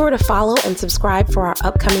 Be sure to follow and subscribe for our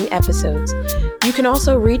upcoming episodes. You can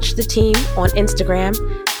also reach the team on Instagram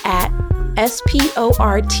at SPORTZANDTHINGZ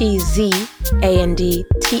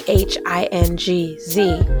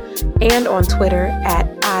and on Twitter at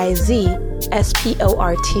IZSPORTZ.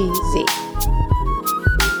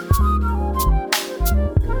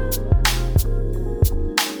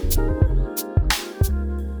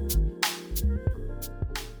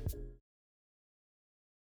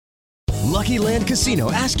 Lucky Land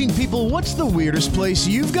Casino, asking people, what's the weirdest place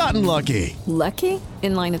you've gotten lucky? Lucky?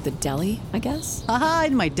 In line at the deli, I guess? Aha,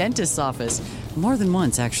 in my dentist's office. More than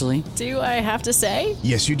once, actually. Do I have to say?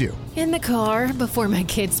 Yes, you do. In the car before my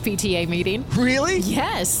kids' PTA meeting. Really?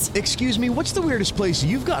 Yes. Excuse me, what's the weirdest place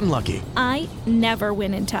you've gotten lucky? I never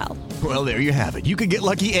win and tell. Well, there you have it. You can get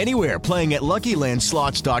lucky anywhere, playing at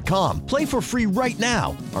LuckyLandSlots.com. Play for free right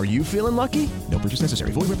now. Are you feeling lucky? No purchase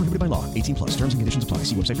necessary. Void where prohibited by law. 18+. Terms and conditions apply.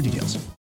 See website for details.